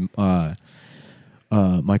actually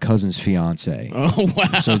my cousin's fiance. Oh,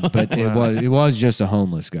 wow. So, but it was just a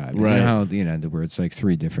homeless guy. But Right. You know how where it's like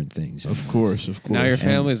 3 different things. Of course. Now your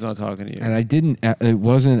family's not talking to you. And I didn't. I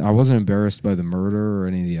wasn't embarrassed by the murder or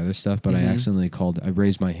any of the other stuff, but I accidentally I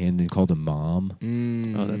raised my hand and called him mom.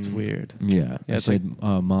 Oh, that's weird. Yeah, I it's said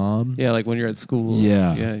mom. Yeah, like when you're at school.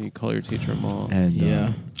 Yeah. Yeah, you call your teacher mom. And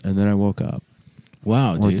Yeah. and then I woke up,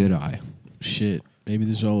 Wow, or dude. did I? Shit. Maybe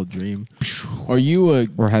this is all a dream. Are you a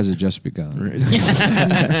Or has it just begun?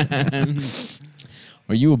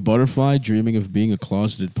 Are you a butterfly dreaming of being a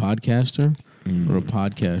closeted podcaster, Mm. or a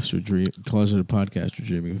closeted podcaster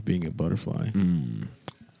dreaming of being a butterfly?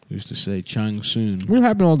 Used to say Chang Soon. What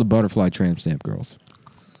happened to all the butterfly tramp stamp girls?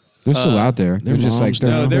 They're still out there. their They're just like moms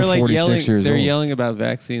they're, No, they're like 46 yelling. years They're old. yelling about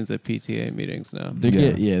vaccines at PTA meetings now.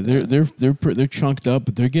 They're chunked up,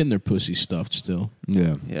 but they're getting their pussy stuffed still.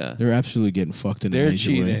 Yeah. Yeah, They're absolutely getting fucked in a they're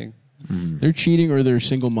major way. cheating. They're cheating, or they're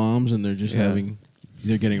single moms, and they're just Yeah.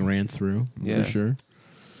 they're getting ran through Yeah. for sure.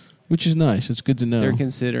 Which is nice. It's good to know. They're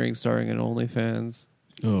considering starting an OnlyFans,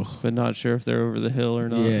 Oh, but not sure if they're over the hill or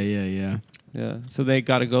not. yeah. Yeah. So they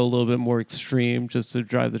got to go a little bit more extreme just to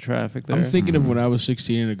drive the traffic there. I'm thinking of when I was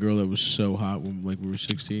 16 and a girl that was so hot when we were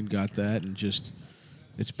 16 got that and just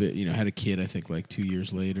it's been had a kid I think like 2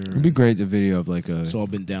 years later. It'd be great the video of like a It's all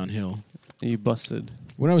been downhill. you busted.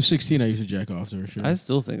 When I was 16, I used to jack off to her. Sure. I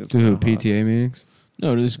still think it's to who, kinda hot. PTA meetings.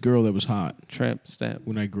 No, to this girl that was hot Tramp stamp.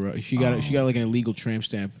 when I grew up. She got like an illegal tramp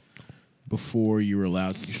stamp before you were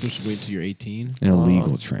allowed. You're supposed to wait until you're 18. An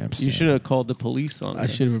illegal tramp You stamp. should have called the police on her. I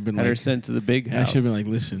should have been Had her like, sent to the big I house. should have been like,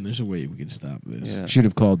 listen, there's a way we can stop this. Yeah. Should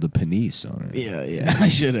have called the police on it. Yeah, I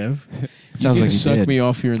should have. Sounds you like can you suck did. me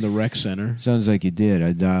off here in the rec center. Sounds like you did.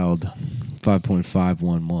 I dialed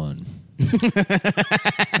 5.511.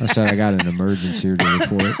 I said I got an emergency to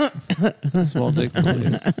report. Small dick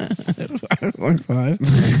police.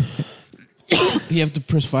 5.5. You have to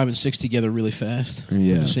press 5 and 6 together really fast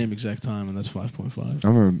Yeah. at the same exact time, and that's 5.5. I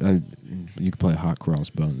remember you could play hot cross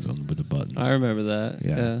buttons with the buttons. I remember that.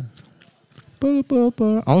 Yeah.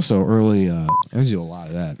 Also, early, I used to do a lot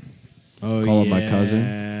of that. Oh, Call up yeah. my cousin.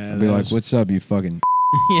 I'd be that like, was- "What's up, you fucking?"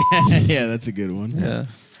 yeah, that's a good one. Yeah.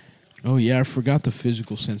 Oh, yeah, I forgot the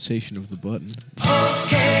physical sensation of the button.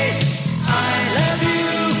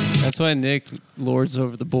 That's why Nick lords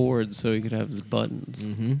over the board so he could have his buttons.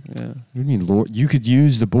 Mm-hmm. Yeah. What do you mean, Lord? You could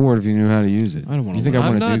use the board if you knew how to use it. I don't wanna You think learn. I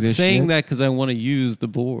I'm want to do not this saying shit? that because I want to use the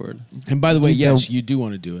board. And by the way, Dude, yes, no. you do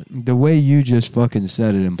want to do it. The way you just fucking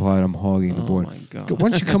said it implied I'm hogging the Oh board. my god. Why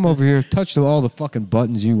don't you come over here, touch all the fucking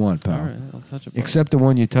buttons you want, pal? All right, I'll touch it. Except the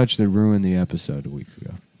one you touched that ruined the episode a week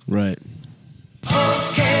ago. Right.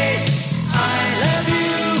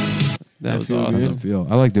 that was feel How does awesome. it feel?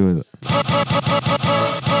 I like doing it.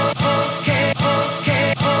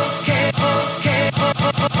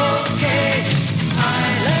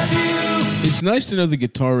 It's nice to know the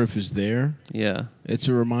guitar riff is there. Yeah. It's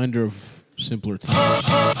a reminder of simpler times.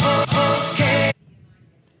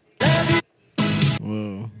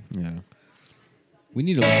 Whoa. Yeah. We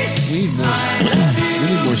need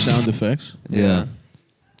more sound effects. Yeah.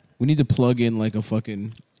 We need to plug in like a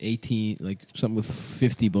fucking 18, like something with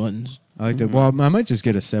 50 buttons. I like that. Well, I might just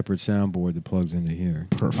get a separate soundboard that plugs into here.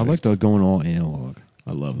 Perfect. I like the going all analog.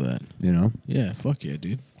 I love that. You know, Yeah, fuck yeah,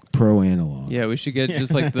 dude. pro analog. Yeah, we should get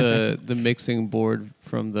just like the mixing board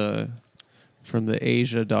from the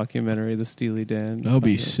Asia documentary, the Steely Dan. That would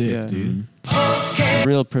be documentary. sick, dude.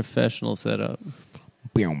 Real professional setup.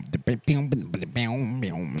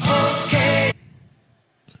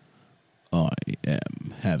 I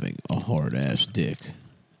am having a hard ass dick.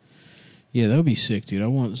 Yeah, that would be sick, dude. I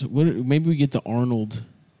want. Maybe we get the Arnold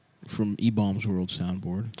from E-Bomb's World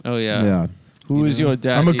soundboard. Oh yeah. Yeah. Who is your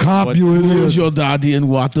daddy? I'm a cop, What- you Who's idiot. your daddy and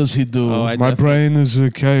what does he do? Oh, I My definitely- brain is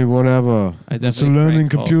okay, whatever. I It's a definitely learning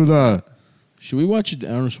prank called. computer. Should we watch an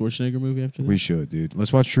Arnold Schwarzenegger movie after this? We should, dude.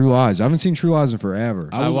 Let's watch True Lies. I haven't seen True Lies in forever.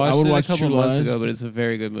 I watched would it watch a couple True months Lies. ago, but it's a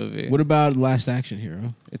very good movie. What about Last Action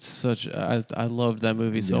Hero? It's such. I loved that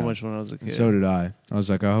movie so Yeah. much when I was a kid. So did I. I was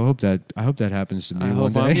like, I hope that happens to me I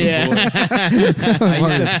one hope I'm day. bored. I used to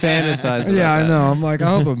fantasize. About Yeah, I that. know. I'm like,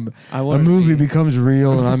 I hope I a wanted to movie be- becomes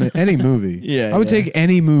real, and I'm in any movie. Yeah, I would yeah. take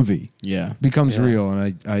any movie Yeah. becomes Yeah. real,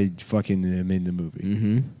 and I fucking am in the movie.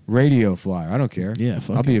 Mm-hmm. Radio Flyer. I don't care. Yeah,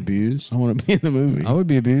 fuck I'll be it. abused. I want to be in the movie. I would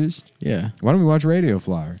be abused. Yeah. Why don't we watch Radio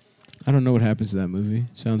Flyer? I don't know what happens to that movie.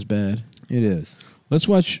 Sounds bad. It is. Let's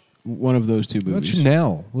watch one of those two movies. Watch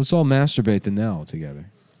Nell. Let's all masturbate to Nell together.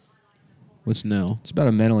 What's Nell? It's about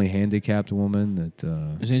a mentally handicapped woman that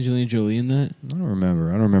Is Angelina Jolie in that? I don't remember.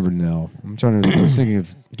 I don't remember Nell. I'm trying to. I was thinking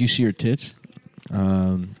of. Do you see her tits?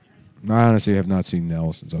 I honestly have not seen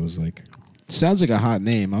Nell since I was like. Sounds like a hot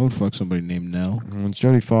name. I would fuck somebody named Nell. When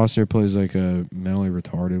Jodie Foster plays like a mentally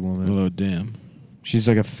retarded woman, Oh, damn. she's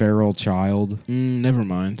like a feral child. Never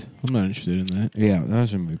mind. I'm not interested in that. Yeah,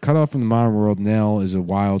 that's a movie. Cut off from the modern world, Nell is a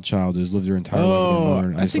wild child who's lived her entire life with her mother.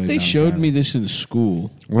 in I think isolated they mountain showed cabin. me this in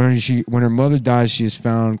school. When her mother dies, she is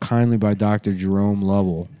found kindly by Dr. Jerome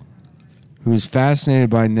Lovell, who is fascinated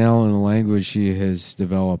by Nell and the language she has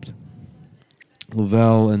developed.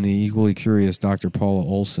 Lovell and the equally curious Dr. Paula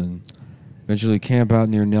Olson eventually camp out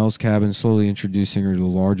near Nell's cabin, slowly introducing her to the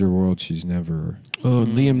larger world she's never. Oh,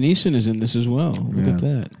 Liam Neeson is in this as well. Look Yeah. at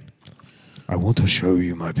that. I want to show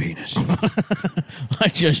you my penis. I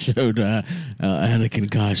just showed Anakin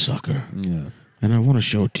Guysucker, Yeah. and I want to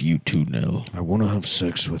show it to you too, Nell. I want to have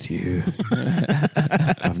sex with you.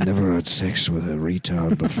 I've never had sex with a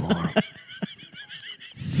retard before.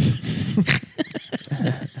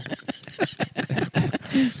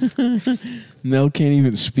 Nell can't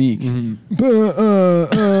even speak.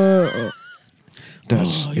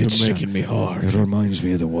 That's Oh, you're making me hard. It reminds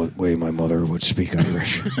me of the way my mother would speak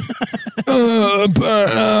Irish.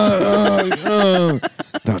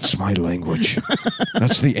 That's my language.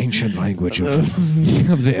 That's the ancient language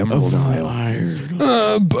of the Emerald Isle.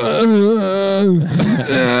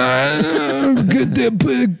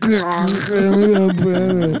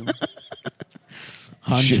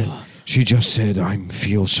 She just said, I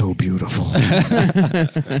feel so beautiful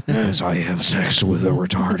as I have sex with a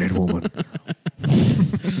retarded woman.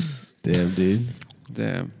 Damn, dude.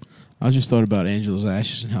 Damn. I just thought about Angela's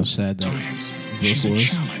ashes and how sad that Science. book She's a was.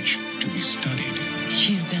 challenge to be studied.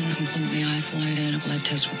 She's been completely isolated. A blood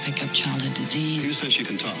test will pick up childhood disease. You said she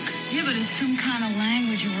can talk. Yeah, but it's some kind of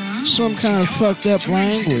language of her own. Some kind of fucked up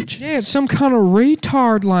language. Yeah, it's some kind of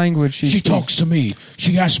retard language. She talks to me.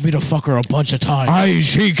 She asked me to fuck her a bunch of times.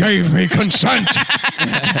 She gave me consent.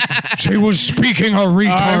 She was speaking a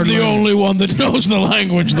retard I'm the only one that knows the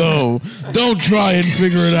language, though. Don't try and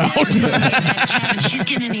figure it out. She's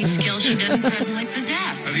going to need skills she doesn't presently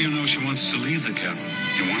possess. How do you know she wants to leave the cabin?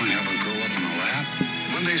 You want to have her grow up in a lab?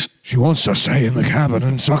 One day... She wants to stay in the cabin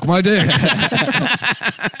and suck my dick.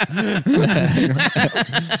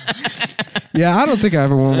 Yeah, I don't think I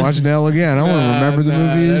ever want to watch Nell again. I want to remember the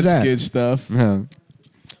movie as that. That's good stuff. Yeah.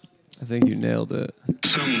 I think you nailed it.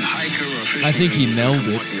 Some hiker or fisherman... I think he nailed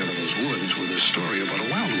it. ...walking out of those woods with a story about a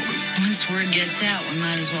wild woman. Once word gets out, we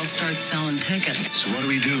might as well start selling tickets. So what do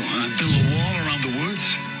we do, huh? Build a wall around the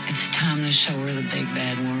woods? It's time to show her the big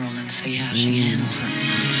bad world and see how she handles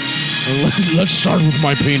it. Let's start with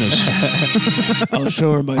my penis. I'll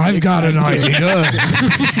show her my. I've got an idea.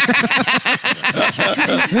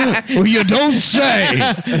 Well, you don't say.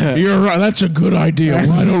 You're right. That's a good idea.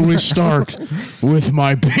 Why don't we start with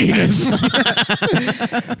my penis?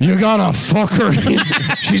 You gotta fuck her.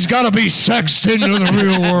 She's gotta be sexed into the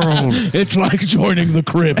real world. It's like joining the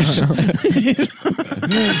Crips.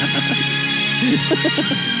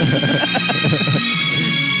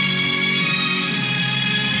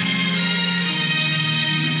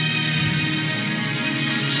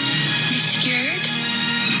 You scared?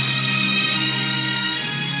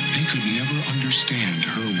 They could never understand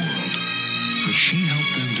her world, but she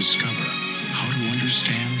helped them discover how to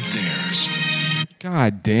understand theirs.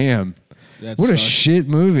 God damn. That What a sucks. shit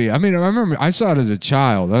movie. I mean, I remember I saw it as a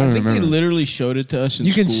child. I don't I think they remember. literally showed it to us in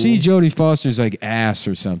You can school. see Jodie Foster's like ass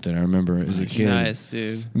or something. I remember as a kid. Nice,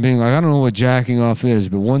 dude. Being like, I don't know what jacking off is,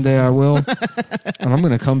 but one day I will. And I'm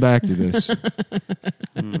going to come back to this.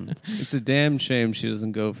 It's a damn shame she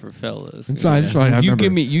doesn't go for fellas. It's fine. It's fine. I You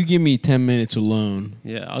remember. give me 10 minutes alone.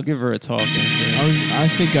 Yeah, I'll give her a talking to. I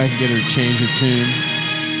think I can get her to change her tune.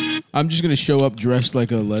 I'm just gonna show up dressed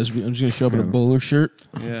like a lesbian. I'm just gonna show up in a bowler shirt.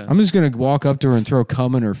 Yeah. I'm just going to walk up to her and throw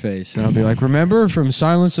cum in her face. And I'll be like, remember from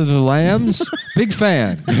Silence of the Lambs? Big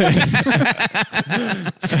fan.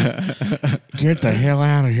 Get the hell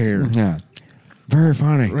out of here. Yeah. Very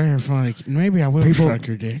funny. Very funny. Maybe I will People- suck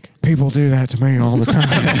your dick. People do that to me all the time.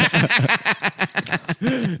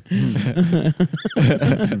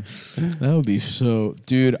 That would be so,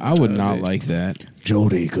 dude. I would not like that.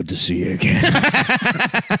 Jodie, good to see you again.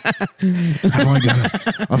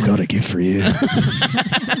 I've got a gift for you. Time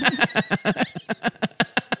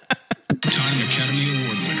Academy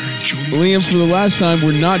Award winner Jodie Liam, for the last time,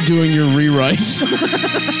 we're not doing your rewrites.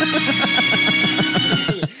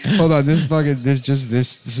 Hold on, this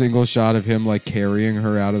single shot of him like carrying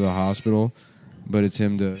her out of the hospital, but it's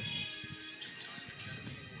him to.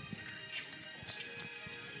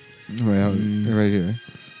 Wait, right here.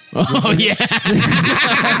 Oh yeah.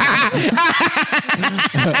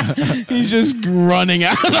 He's just running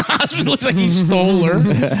out of the hospital. Looks like he stole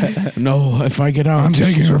her. No, if I get out, I'm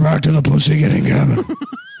taking her back to the pussy getting cabin.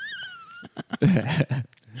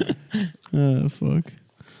 Oh fuck.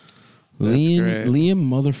 That's great. Liam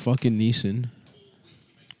motherfucking Neeson.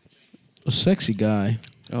 A sexy guy.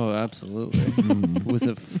 Oh, absolutely. With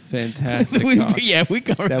a fantastic we cock.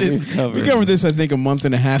 covered That this. we've covered. We covered this, I think, a month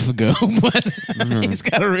and a half ago. But he's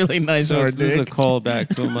got a really nice So hard this is a dick. callback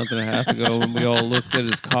to a month and a half ago when we all looked at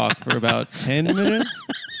his cock for about 10 minutes.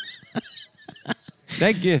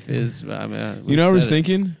 That gif is, I mean, You know what I was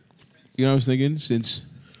thinking? Since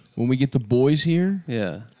when we get the boys here,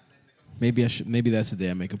 Yeah. maybe that's the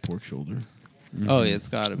day I make a pork shoulder. Oh, yeah, it's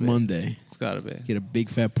got to be. Monday. It's got to be. Get a big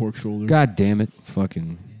fat pork shoulder. God damn it.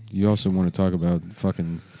 Fucking. You also want to talk about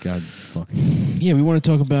fucking. God fucking. Yeah, we want to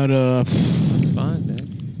talk about It's fine, dude.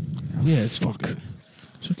 yeah, it's fuck.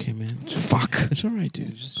 It's okay, man. Fuck. It's all right,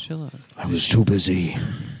 dude. Just chill out. I was too busy.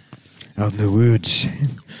 Out in the woods.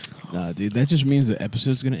 Nah, dude, that just means the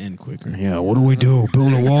episode's gonna end quicker. Yeah, what do we do?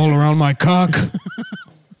 Build a wall around my cock?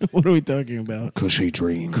 What are we talking about? Cushy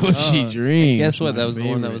dreams. Cushy dreams. Guess what? my That was the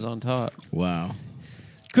one that favorite. was on top. Wow.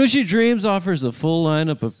 Cushy Dreams offers a full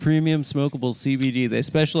lineup of premium smokable CBD. They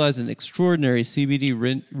specialize in extraordinary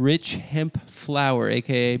CBD-rich hemp flower,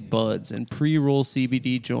 a.k.a. buds, and pre-roll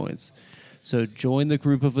CBD joints. So join the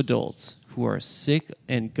group of adults who are sick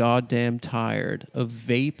and goddamn tired of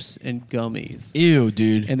vapes and gummies. Ew,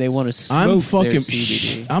 dude. And they want to smoke I'm their fucking.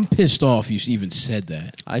 CBD. I'm pissed off. You even said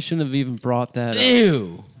that. I shouldn't have even brought that up.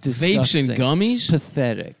 Ew. Disgusting. and gummies?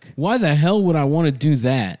 Pathetic. Why the hell would I want to do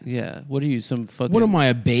that? Yeah. What are you, some fucking... What am I,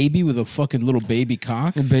 a baby with a fucking little baby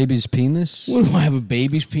cock? A baby's penis? What do I have, a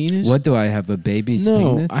bababy's penis? What do I have, a baby's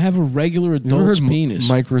No, penis? I have a regular You ever adult's heard penis.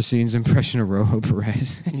 Mike Racine's impression of Rojo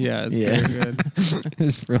Perez? Yeah, it's Yeah. very good.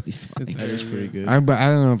 It's really funny. That is pretty good. But I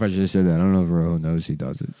don't know if I should have said that. I don't know if Rojo knows he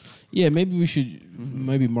does it. Yeah, maybe we should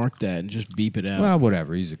mark that and just beep it out. Well,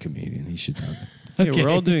 whatever. He's a comedian. He should know that. Yeah, we're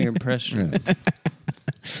all doing impressions. Yeah.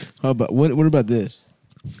 How about what about this?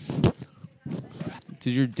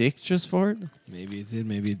 Did your dick just fart? Maybe it did,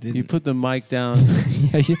 maybe it didn't. You put the mic down.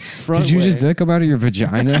 Did you Front just way. that come out of your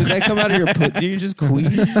vagina? Did that come out of your put? Do you just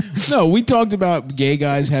queen? No, we talked about gay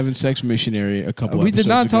guys having sex missionary a couple. We did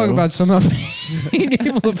not episodes talk ago. about somehow being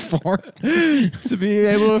able to fart. To be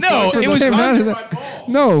able to No, fart from it the- was Came out under of my that- balls.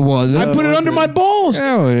 No, it wasn't. I put it under my balls.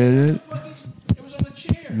 No, it isn't. It was on the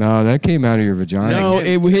chair. No, that came out of your vagina. No,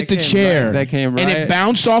 it hit the came chair. right- that came and right- it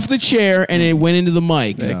bounced off the chair and it went into the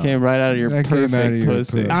mic. That came right out of your That came perfect out of your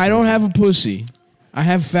pussy. pussy. I don't have a pussy. I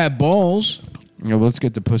have fat balls. Yeah, let's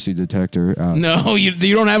get the pussy detector out. No, you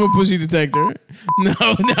don't have a pussy detector. No.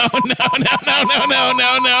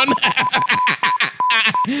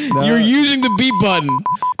 You're using the beep button.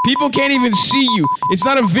 People can't even see you. It's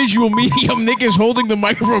not a visual medium. Nick is holding the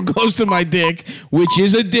microphone close to my dick, which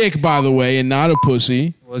is a dick, by the way, and not a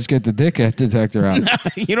pussy. Let's get the dick detector out.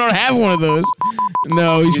 You don't have one of those.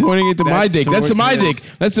 No, he's pointing it to my That's dick. That's to my towards dick.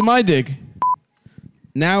 his. That's to my dick.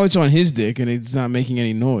 Now it's on his dick, and it's not making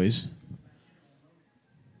any noise.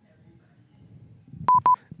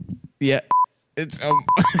 Yeah, it's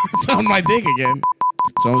it's on my dick again.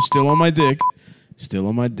 So I'm still on my dick. Still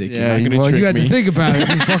on my dick. Yeah, You're not gonna well, trick you had me. to think about it,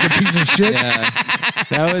 you fucking piece of shit. Yeah,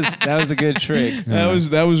 that was a good trick.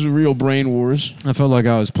 That was real brain wars. I felt like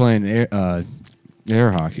I was playing air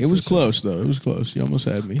hockey. It was for a close though. It was close. You almost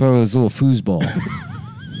had me. second. Felt like it was a little foosball.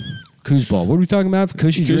 Koosball. What are we talking about?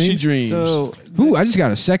 Cushy Cushy dreams? dreams. So Ooh, I just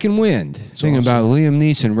got a second wind. Thinking awesome. about Liam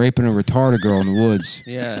Neeson raping a retarded girl in the woods.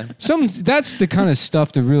 yeah, That's the kind of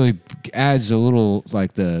stuff that really adds a little,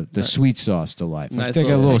 like the sweet sauce to life. Nice I take a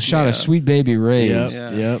little little pick shot me of up. Sweet Baby Ray's. Yep.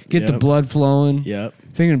 Yeah. Yep. Get the blood flowing. Yep.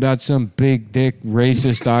 Thinking about some big dick,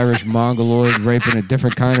 racist Irish mongoloid raping a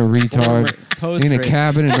different kind of retard in a Post-rape.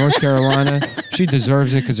 cabin in North Carolina. She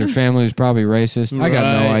deserves it because her family is probably racist. I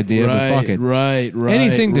got no idea, but fuck it. Right.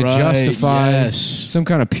 Anything to justify yes. some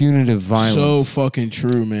kind of punitive violence. So fucking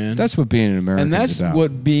true, man. That's what being an American and that's is about.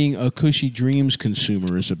 what being a Cushy Dreams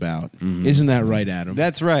consumer is about. Isn't that right, Adam?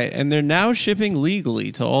 that's right. And they're now shipping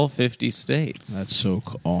legally to all 50 states. That's so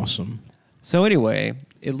awesome. So anyway,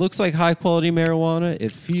 it looks like high quality marijuana.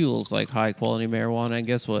 It feels like high quality marijuana, and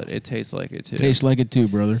guess what? It tastes like it too. Tastes like it too,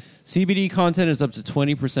 brother. CBD content is up to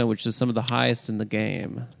 20%, which is some of the highest in the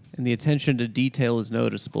game. And the attention to detail is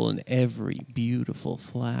noticeable in every beautiful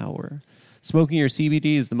flower. Smoking your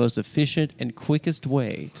CBD is the most efficient and quickest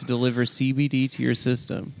way to deliver CBD to your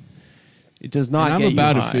system. It does not And I'm get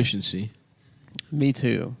about you high. efficiency. Me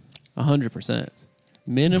too. 100%.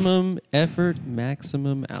 Minimum effort,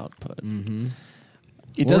 maximum output. Mm-hmm.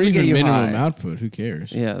 It or doesn't even get you minimum high. output. Who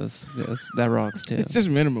cares? Yeah, that rocks too. It's just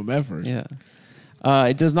minimum effort. Yeah.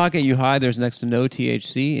 It does not get you high. There's next to no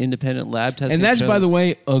THC. Independent lab testing And that's, by shows- the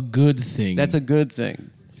way, a good thing. that's a good thing.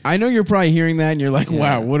 I know you're probably hearing that and you're like, Yeah.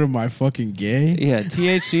 wow, what am I fucking gay? Yeah,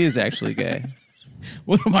 THC is actually gay.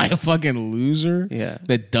 What am I, a fucking loser? Yeah.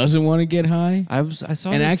 That doesn't want to get high? I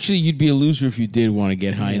saw And this, actually, you'd be a loser if you did want to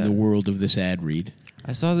get high in Yeah. the world of this ad read.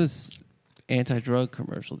 I saw this anti-drug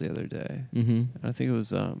commercial the other day. Mm-hmm. I think it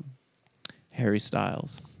was Harry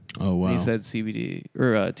Styles. Oh, wow. He said CBD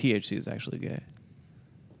or THC is actually gay,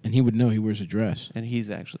 And he would know he wears a dress. and he's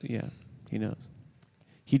actually he knows.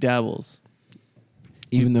 He dabbles.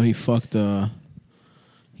 Even though he cucked Sudeikis.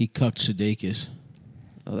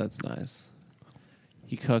 Oh, that's nice.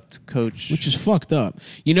 He cucked Coach. Which is fucked up.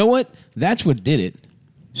 You know what? That's what did it.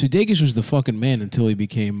 Sudeikis was the fucking man until he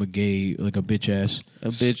became a gay, like a bitch ass. a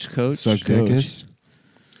bitch coach. Sudeikis?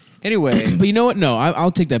 Anyway, But you know what? No,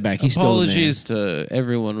 I'll take that back. He's apologies still to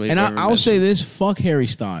everyone. We've the man. And ever I'll say mentioned. this: fuck Harry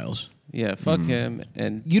Styles. Yeah, fuck him.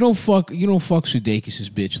 And You don't fuck Sudeikis'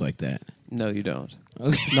 bitch like that. no, you don't.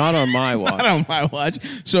 Okay. Not on my watch. Not on my watch.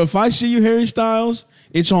 So if I see you, Harry Styles,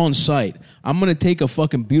 it's on site. I'm gonna take a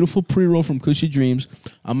fucking beautiful pre-roll from Cushy Dreams.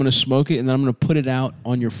 I'm gonna smoke it, and then I'm gonna put it out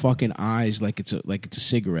on your fucking eyes like it's a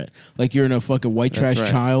cigarette. Like you're in a fucking white That's trash right.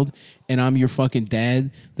 child, and I'm your fucking dad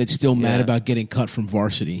that's still mad Yeah. about getting cut from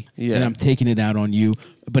varsity. Yeah. And I'm taking it out on you.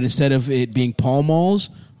 But instead of it being Pall Malls,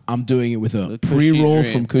 I'm doing it with a The Cushy pre-roll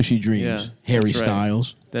Dream. from Cushy Dreams. Yeah, Harry that's right.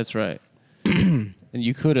 Styles. That's right. And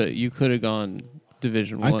you could have gone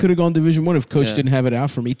Division 1. I could have gone Division 1 if Coach Yeah. didn't have it out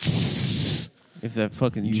for me. Tss. If that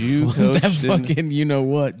fucking Jew coach that didn't- fucking you know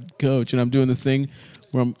what coach, and I'm doing the thing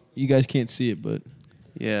where you guys can't see it, but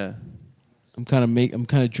yeah. I'm kind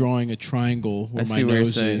of drawing a triangle where I my see what you're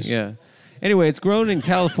nose saying. is. Yeah. Anyway, it's grown in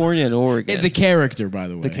California and Oregon. The character, by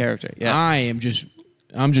the way. The character, yeah. I'm just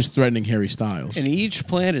threatening Harry Styles. And each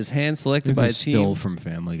plant is hand selected By by a still team. from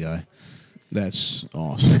Family Guy. That's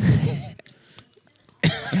awesome.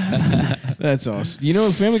 That's awesome. You know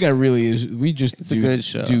what Family Guy really is? We just a good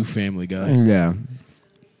show. do Family Guy. Yeah.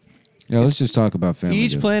 Yeah, let's just talk about family.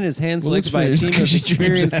 Each Guy. plant is hand Well, let's selected by a finish, team of 'cause you dreamed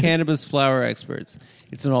experienced that. cannabis flower experts.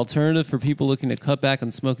 It's an alternative for people looking to cut back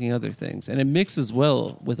on smoking other things, and it mixes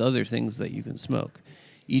well with other things that you can smoke.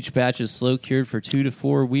 Each batch is slow cured for 2 to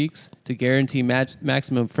 4 weeks to guarantee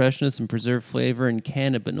maximum freshness and preserve flavor and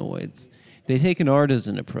cannabinoids. They take an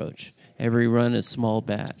artisan approach. Every run is small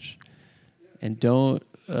batch, and don't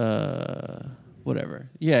whatever.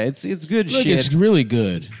 Yeah, it's good Look, shit. it's really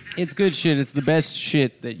good. It's good shit. It's the best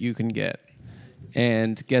shit that you can get.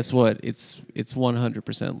 And guess what? It's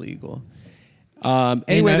 100% legal.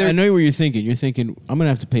 Anyway, I know what you're thinking. You're thinking, I'm going to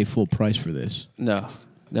have to pay full price for this. no,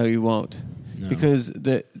 you won't, because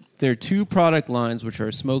there are two product lines which are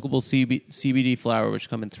smokable CBD flower, which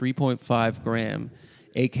come in 3.5 gram,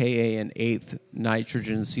 aka an eighth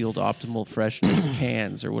nitrogen sealed optimal freshness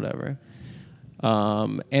cans or whatever.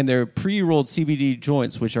 And they're pre-rolled CBD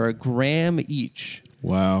joints, which are a gram each.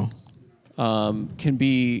 Wow. Can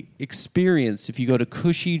be experienced if you go to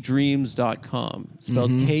cushydreams.com,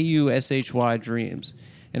 spelled Kushy dreams.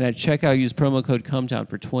 And at checkout, use promo code CUMTOWN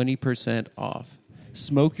for 20% off.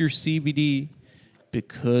 Smoke your CBD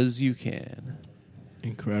because you can.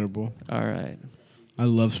 Incredible. All right. I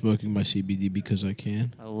love smoking my CBD because I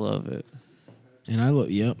can. I love it. And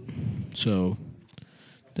yep. So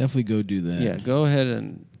definitely go do that. Yeah, go ahead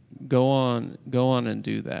and go on and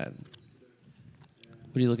do that.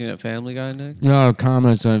 What are you looking at, Family Guy, Nick? No,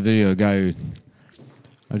 comments on a video. A guy who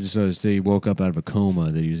I just saw this day, he woke up out of a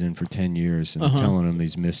coma that he was in for 10 years and telling him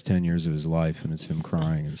he's missed 10 years of his life, and it's him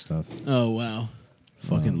crying and stuff. Oh, wow.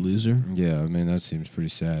 Fucking loser. Yeah, I mean, that seems pretty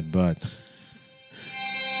sad, but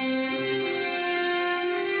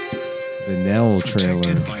the Nell trailer.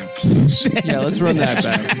 Protected by a police. Yeah, let's run that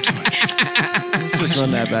back. Untouched. Let's just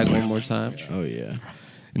run that back one more time. Oh, yeah.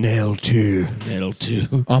 Nell 2. That'll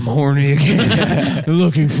too. I'm horny again.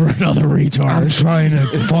 Looking for another retard. I'm trying to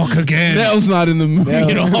fuck again. Nell's not in the movie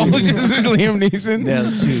at all. Just Liam Neeson. Nell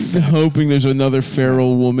too. Hoping there's another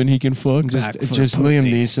feral woman he can fuck. Just Liam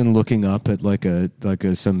Neeson looking up at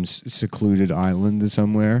some secluded island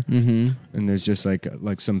somewhere, and there's just like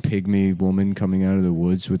some pygmy woman coming out of the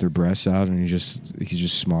woods with her breasts out, and he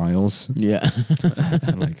just smiles. Yeah.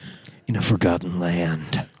 Like in a forgotten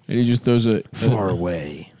land, And he just throws far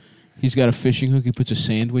away. He's got a fishing hook. He puts a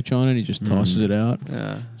sandwich on it. He just tosses it out.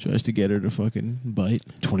 Yeah. Tries to get her to fucking bite.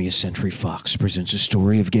 20th Century Fox presents a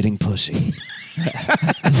story of getting pussy.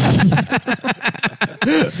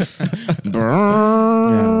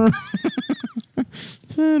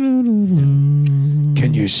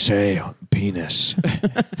 Can you say penis?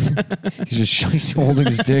 He's holding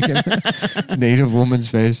his dick in a native woman's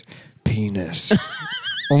face. Penis.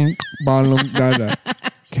 Can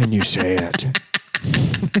you say it?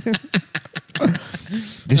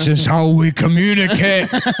 This is how we communicate.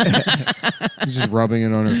 He's just rubbing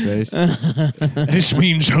it on her face. This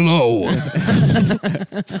means hello.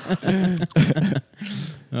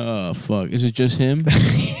 Oh, fuck. Is it just him?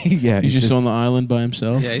 Yeah, He's just on the island by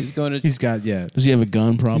himself? Yeah, he's going to. He's got Does he have a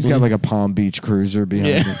gun, probably? He's got like a Palm Beach cruiser behind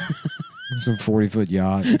Yeah. him. Some 40-foot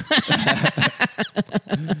yacht.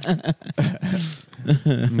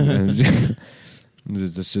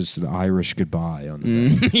 This is the Irish goodbye on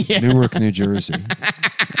the back. Newark, New Jersey.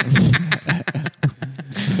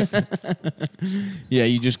 Yeah,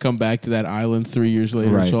 you just come back to that island 3 years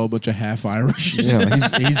later. Right. It's all a bunch of half Irish. Yeah,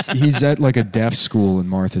 he's at like a deaf school in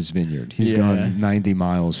Martha's Vineyard. He's Yeah. gone 90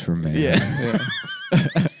 miles from Manhattan.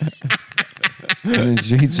 Yeah. And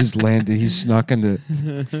he's just landed. He's snuck into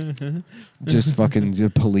just fucking the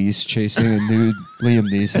police chasing a nude Liam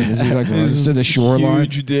Neeson as he like runs to the shoreline.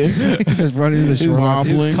 Huge dick. He's just running to the shoreline.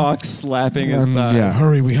 wobbling. cock slapping his thighs. Yeah.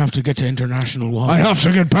 Hurry, we have to get to international waters. I have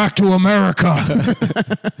to get back to America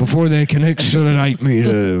before they can extradite me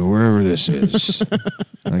to wherever this is.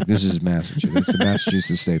 Like, this is Massachusetts. It's the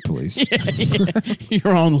Massachusetts State Police.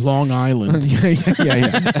 You're on Long Island.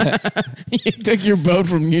 yeah. You took your boat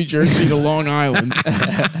from New Jersey to Long Island.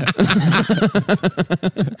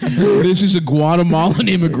 This is a Guatemalan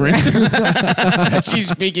immigrant. She's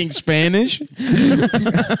speaking Spanish.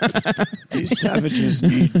 These savages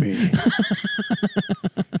need me.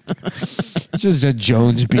 It's just at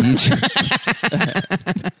Jones Beach.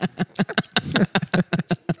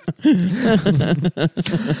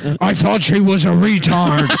 I thought she was a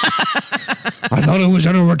retard. I thought it was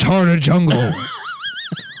in a retarded jungle.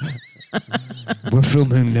 We're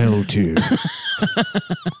filming Nell too.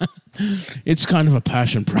 It's kind of a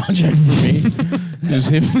passion project for me. Just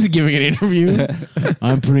him giving an interview.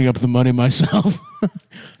 I'm putting up the money myself.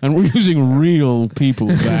 And we're using real people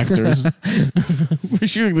as actors. We're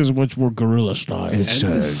shooting this much more guerrilla style. It's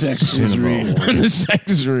And the sex is real. And the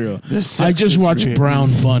sex is real. I just watched real.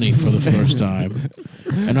 Brown Bunny for the first time.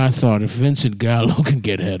 And I thought, if Vincent Gallo can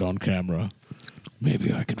get head on camera,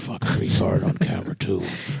 maybe I can fuck a retard on camera too.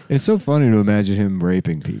 It's so funny to imagine him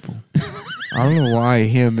raping people. I don't know why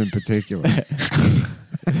him in particular.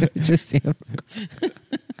 Just him.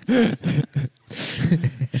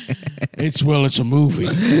 It's a movie.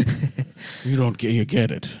 You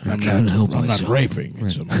get it. I'm not raping.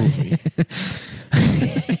 It's a movie.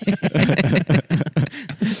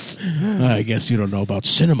 I guess you don't know about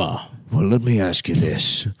cinema. Well, let me ask you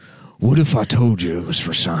this. What if I told you it was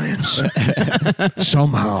for science?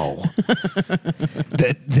 Somehow.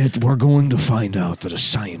 That we're going to find out that a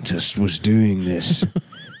scientist was doing this.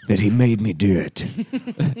 That he made me do it.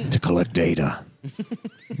 To collect data.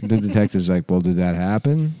 The detective's like, well, did that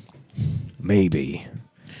happen? Maybe.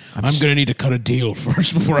 I'm going to need to cut a deal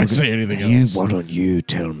first before I say anything else. Why don't you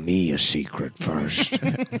tell me a secret first?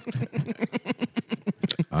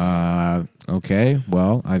 Okay.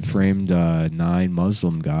 Well, I framed 9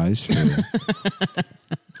 Muslim guys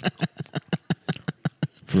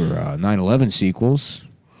for 9/11 sequels.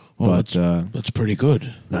 Well, But that's pretty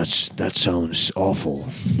good. that sounds awful.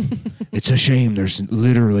 It's a shame there's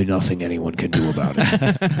literally nothing anyone can do about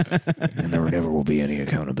it. And there never will be any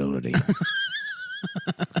accountability.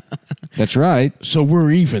 That's right. So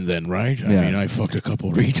we're even then, right? I Yeah. mean, I fucked a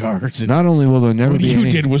couple retards. And Not only will there never what be you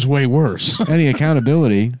any, did was way worse. any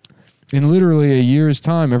accountability, in literally a year's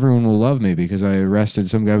time, everyone will love me because I arrested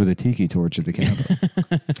some guy with a tiki torch at the Capitol,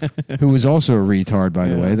 who was also a retard, by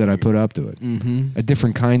the way, that I put up to it. Mm-hmm. A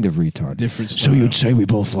different kind of retard. Different So style. you'd say we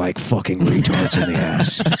both like fucking retards in the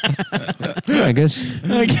ass? Yeah, I guess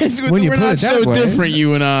I guess When you we're put not it that so way. different,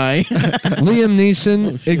 you and I. Liam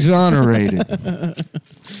Neeson exonerated.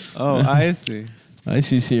 Oh, I see.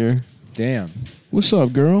 Icy's here. Damn. What's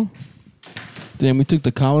up, girl? Damn, we took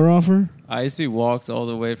the collar off her? Icy walked all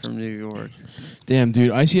the way from New York. Damn,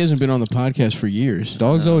 dude, Icy hasn't been on the podcast for years.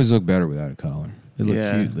 Dogs always look better without a collar. They look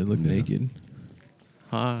Yeah. cute. They look naked.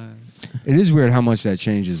 Hi. It is weird how much that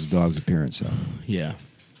changes a dog's appearance, though. Yeah.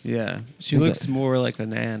 Yeah. She Look looks at- more like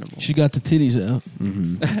an animal. She got the titties out.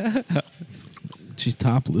 Mm-hmm. She's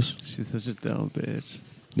topless. She's such a dumb bitch.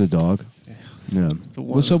 The dog? Yeah. The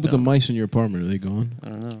one What's up with the dumb. mice in your apartment? Are they gone? I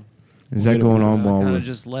don't know. Is that going on I while kind we're... of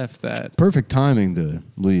just left that. Perfect timing to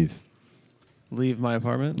leave. Leave my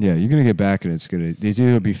apartment? Yeah, you're going to get back and it's going to... It's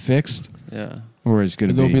either be fixed Yeah. or it's going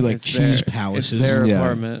to There'll be like It's cheese their- palaces. it's their- Yeah.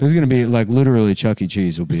 apartment. There's going to be like literally Chuck E.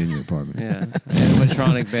 Cheese will be in your apartment. Yeah.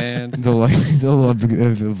 Animatronic band. They'll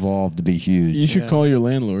have evolved to be huge. You should Yeah. call your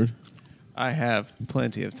landlord. I have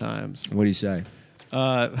plenty of times. What do you say?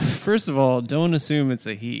 First of all, don't assume it's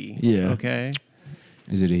a he. Yeah. Okay.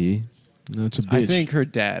 Is it a he? No, it's a bitch. I think her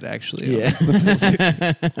dad actually. Yeah.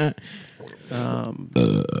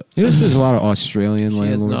 You know, there's a lot of Australian He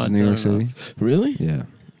has landlords not in New York done City. enough. Really? Yeah.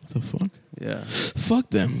 What the fuck? Yeah. Fuck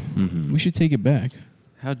them. Mm-hmm. We should take it back.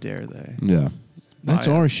 How dare they? Yeah. That's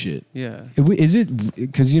Buy it. our shit. Yeah. Is it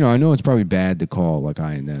because I know it's probably bad to call like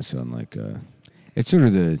INS on like it's sort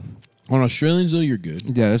of the On Australians, though, you're good.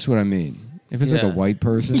 yeah, that's what I mean. If it's like Yeah. a white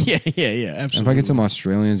person, Yeah, absolutely. if I get some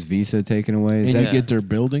Australians visa taken away, is and that you get their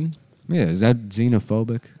building? yeah, is that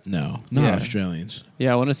xenophobic? No, not Yeah. Australians.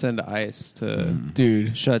 Yeah. I want to send ICE to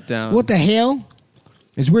Dude. shut down. What the hell?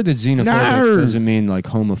 It's weird that xenophobic No. doesn't mean like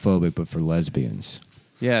homophobic, but for lesbians.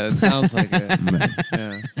 Yeah, that sounds like it.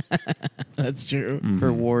 Yeah. That's true.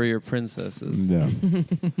 For warrior princesses. Yeah,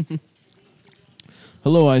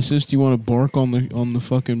 Hello, ISIS. Do you want to bark on the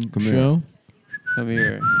fucking Come here. show? Come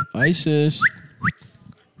here. ISIS.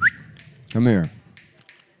 come here.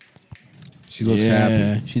 She looks yeah,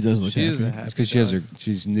 happy. she does look She is happy. a happy It's because she has dog.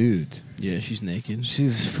 she's nude. Yeah, she's naked.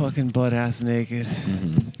 She's fucking butt ass naked.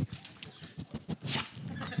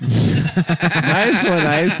 Nice one,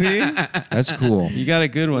 Icy. That's cool. You got a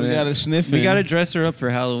good one. We gotta sniff We in. got to dress her up for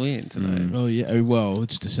Halloween tonight. Oh yeah. Well,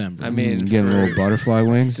 it's December. I mean, Getting for little butterfly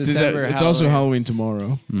wings. December, it's also Halloween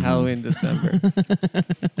tomorrow. Halloween, December.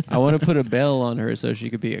 I want to put a bell on her so she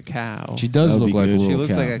could be a cow. She does That would look be like a good. little She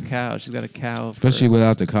looks cow. like a cow. She's got a cow. Especially fur.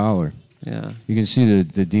 without the collar. Yeah. You can see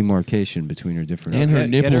the demarcation between her different. And her Get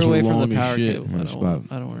nipples her away are from long the as power shit. cable. That's I about-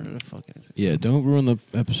 don't want her to fucking. Yeah, don't ruin the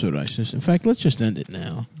episode, ISIS. In fact, let's just end it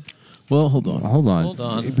now. Well, hold on. Hold on. Hold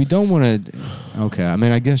on. We don't want to. Okay, I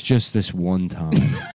mean, I guess just this one time.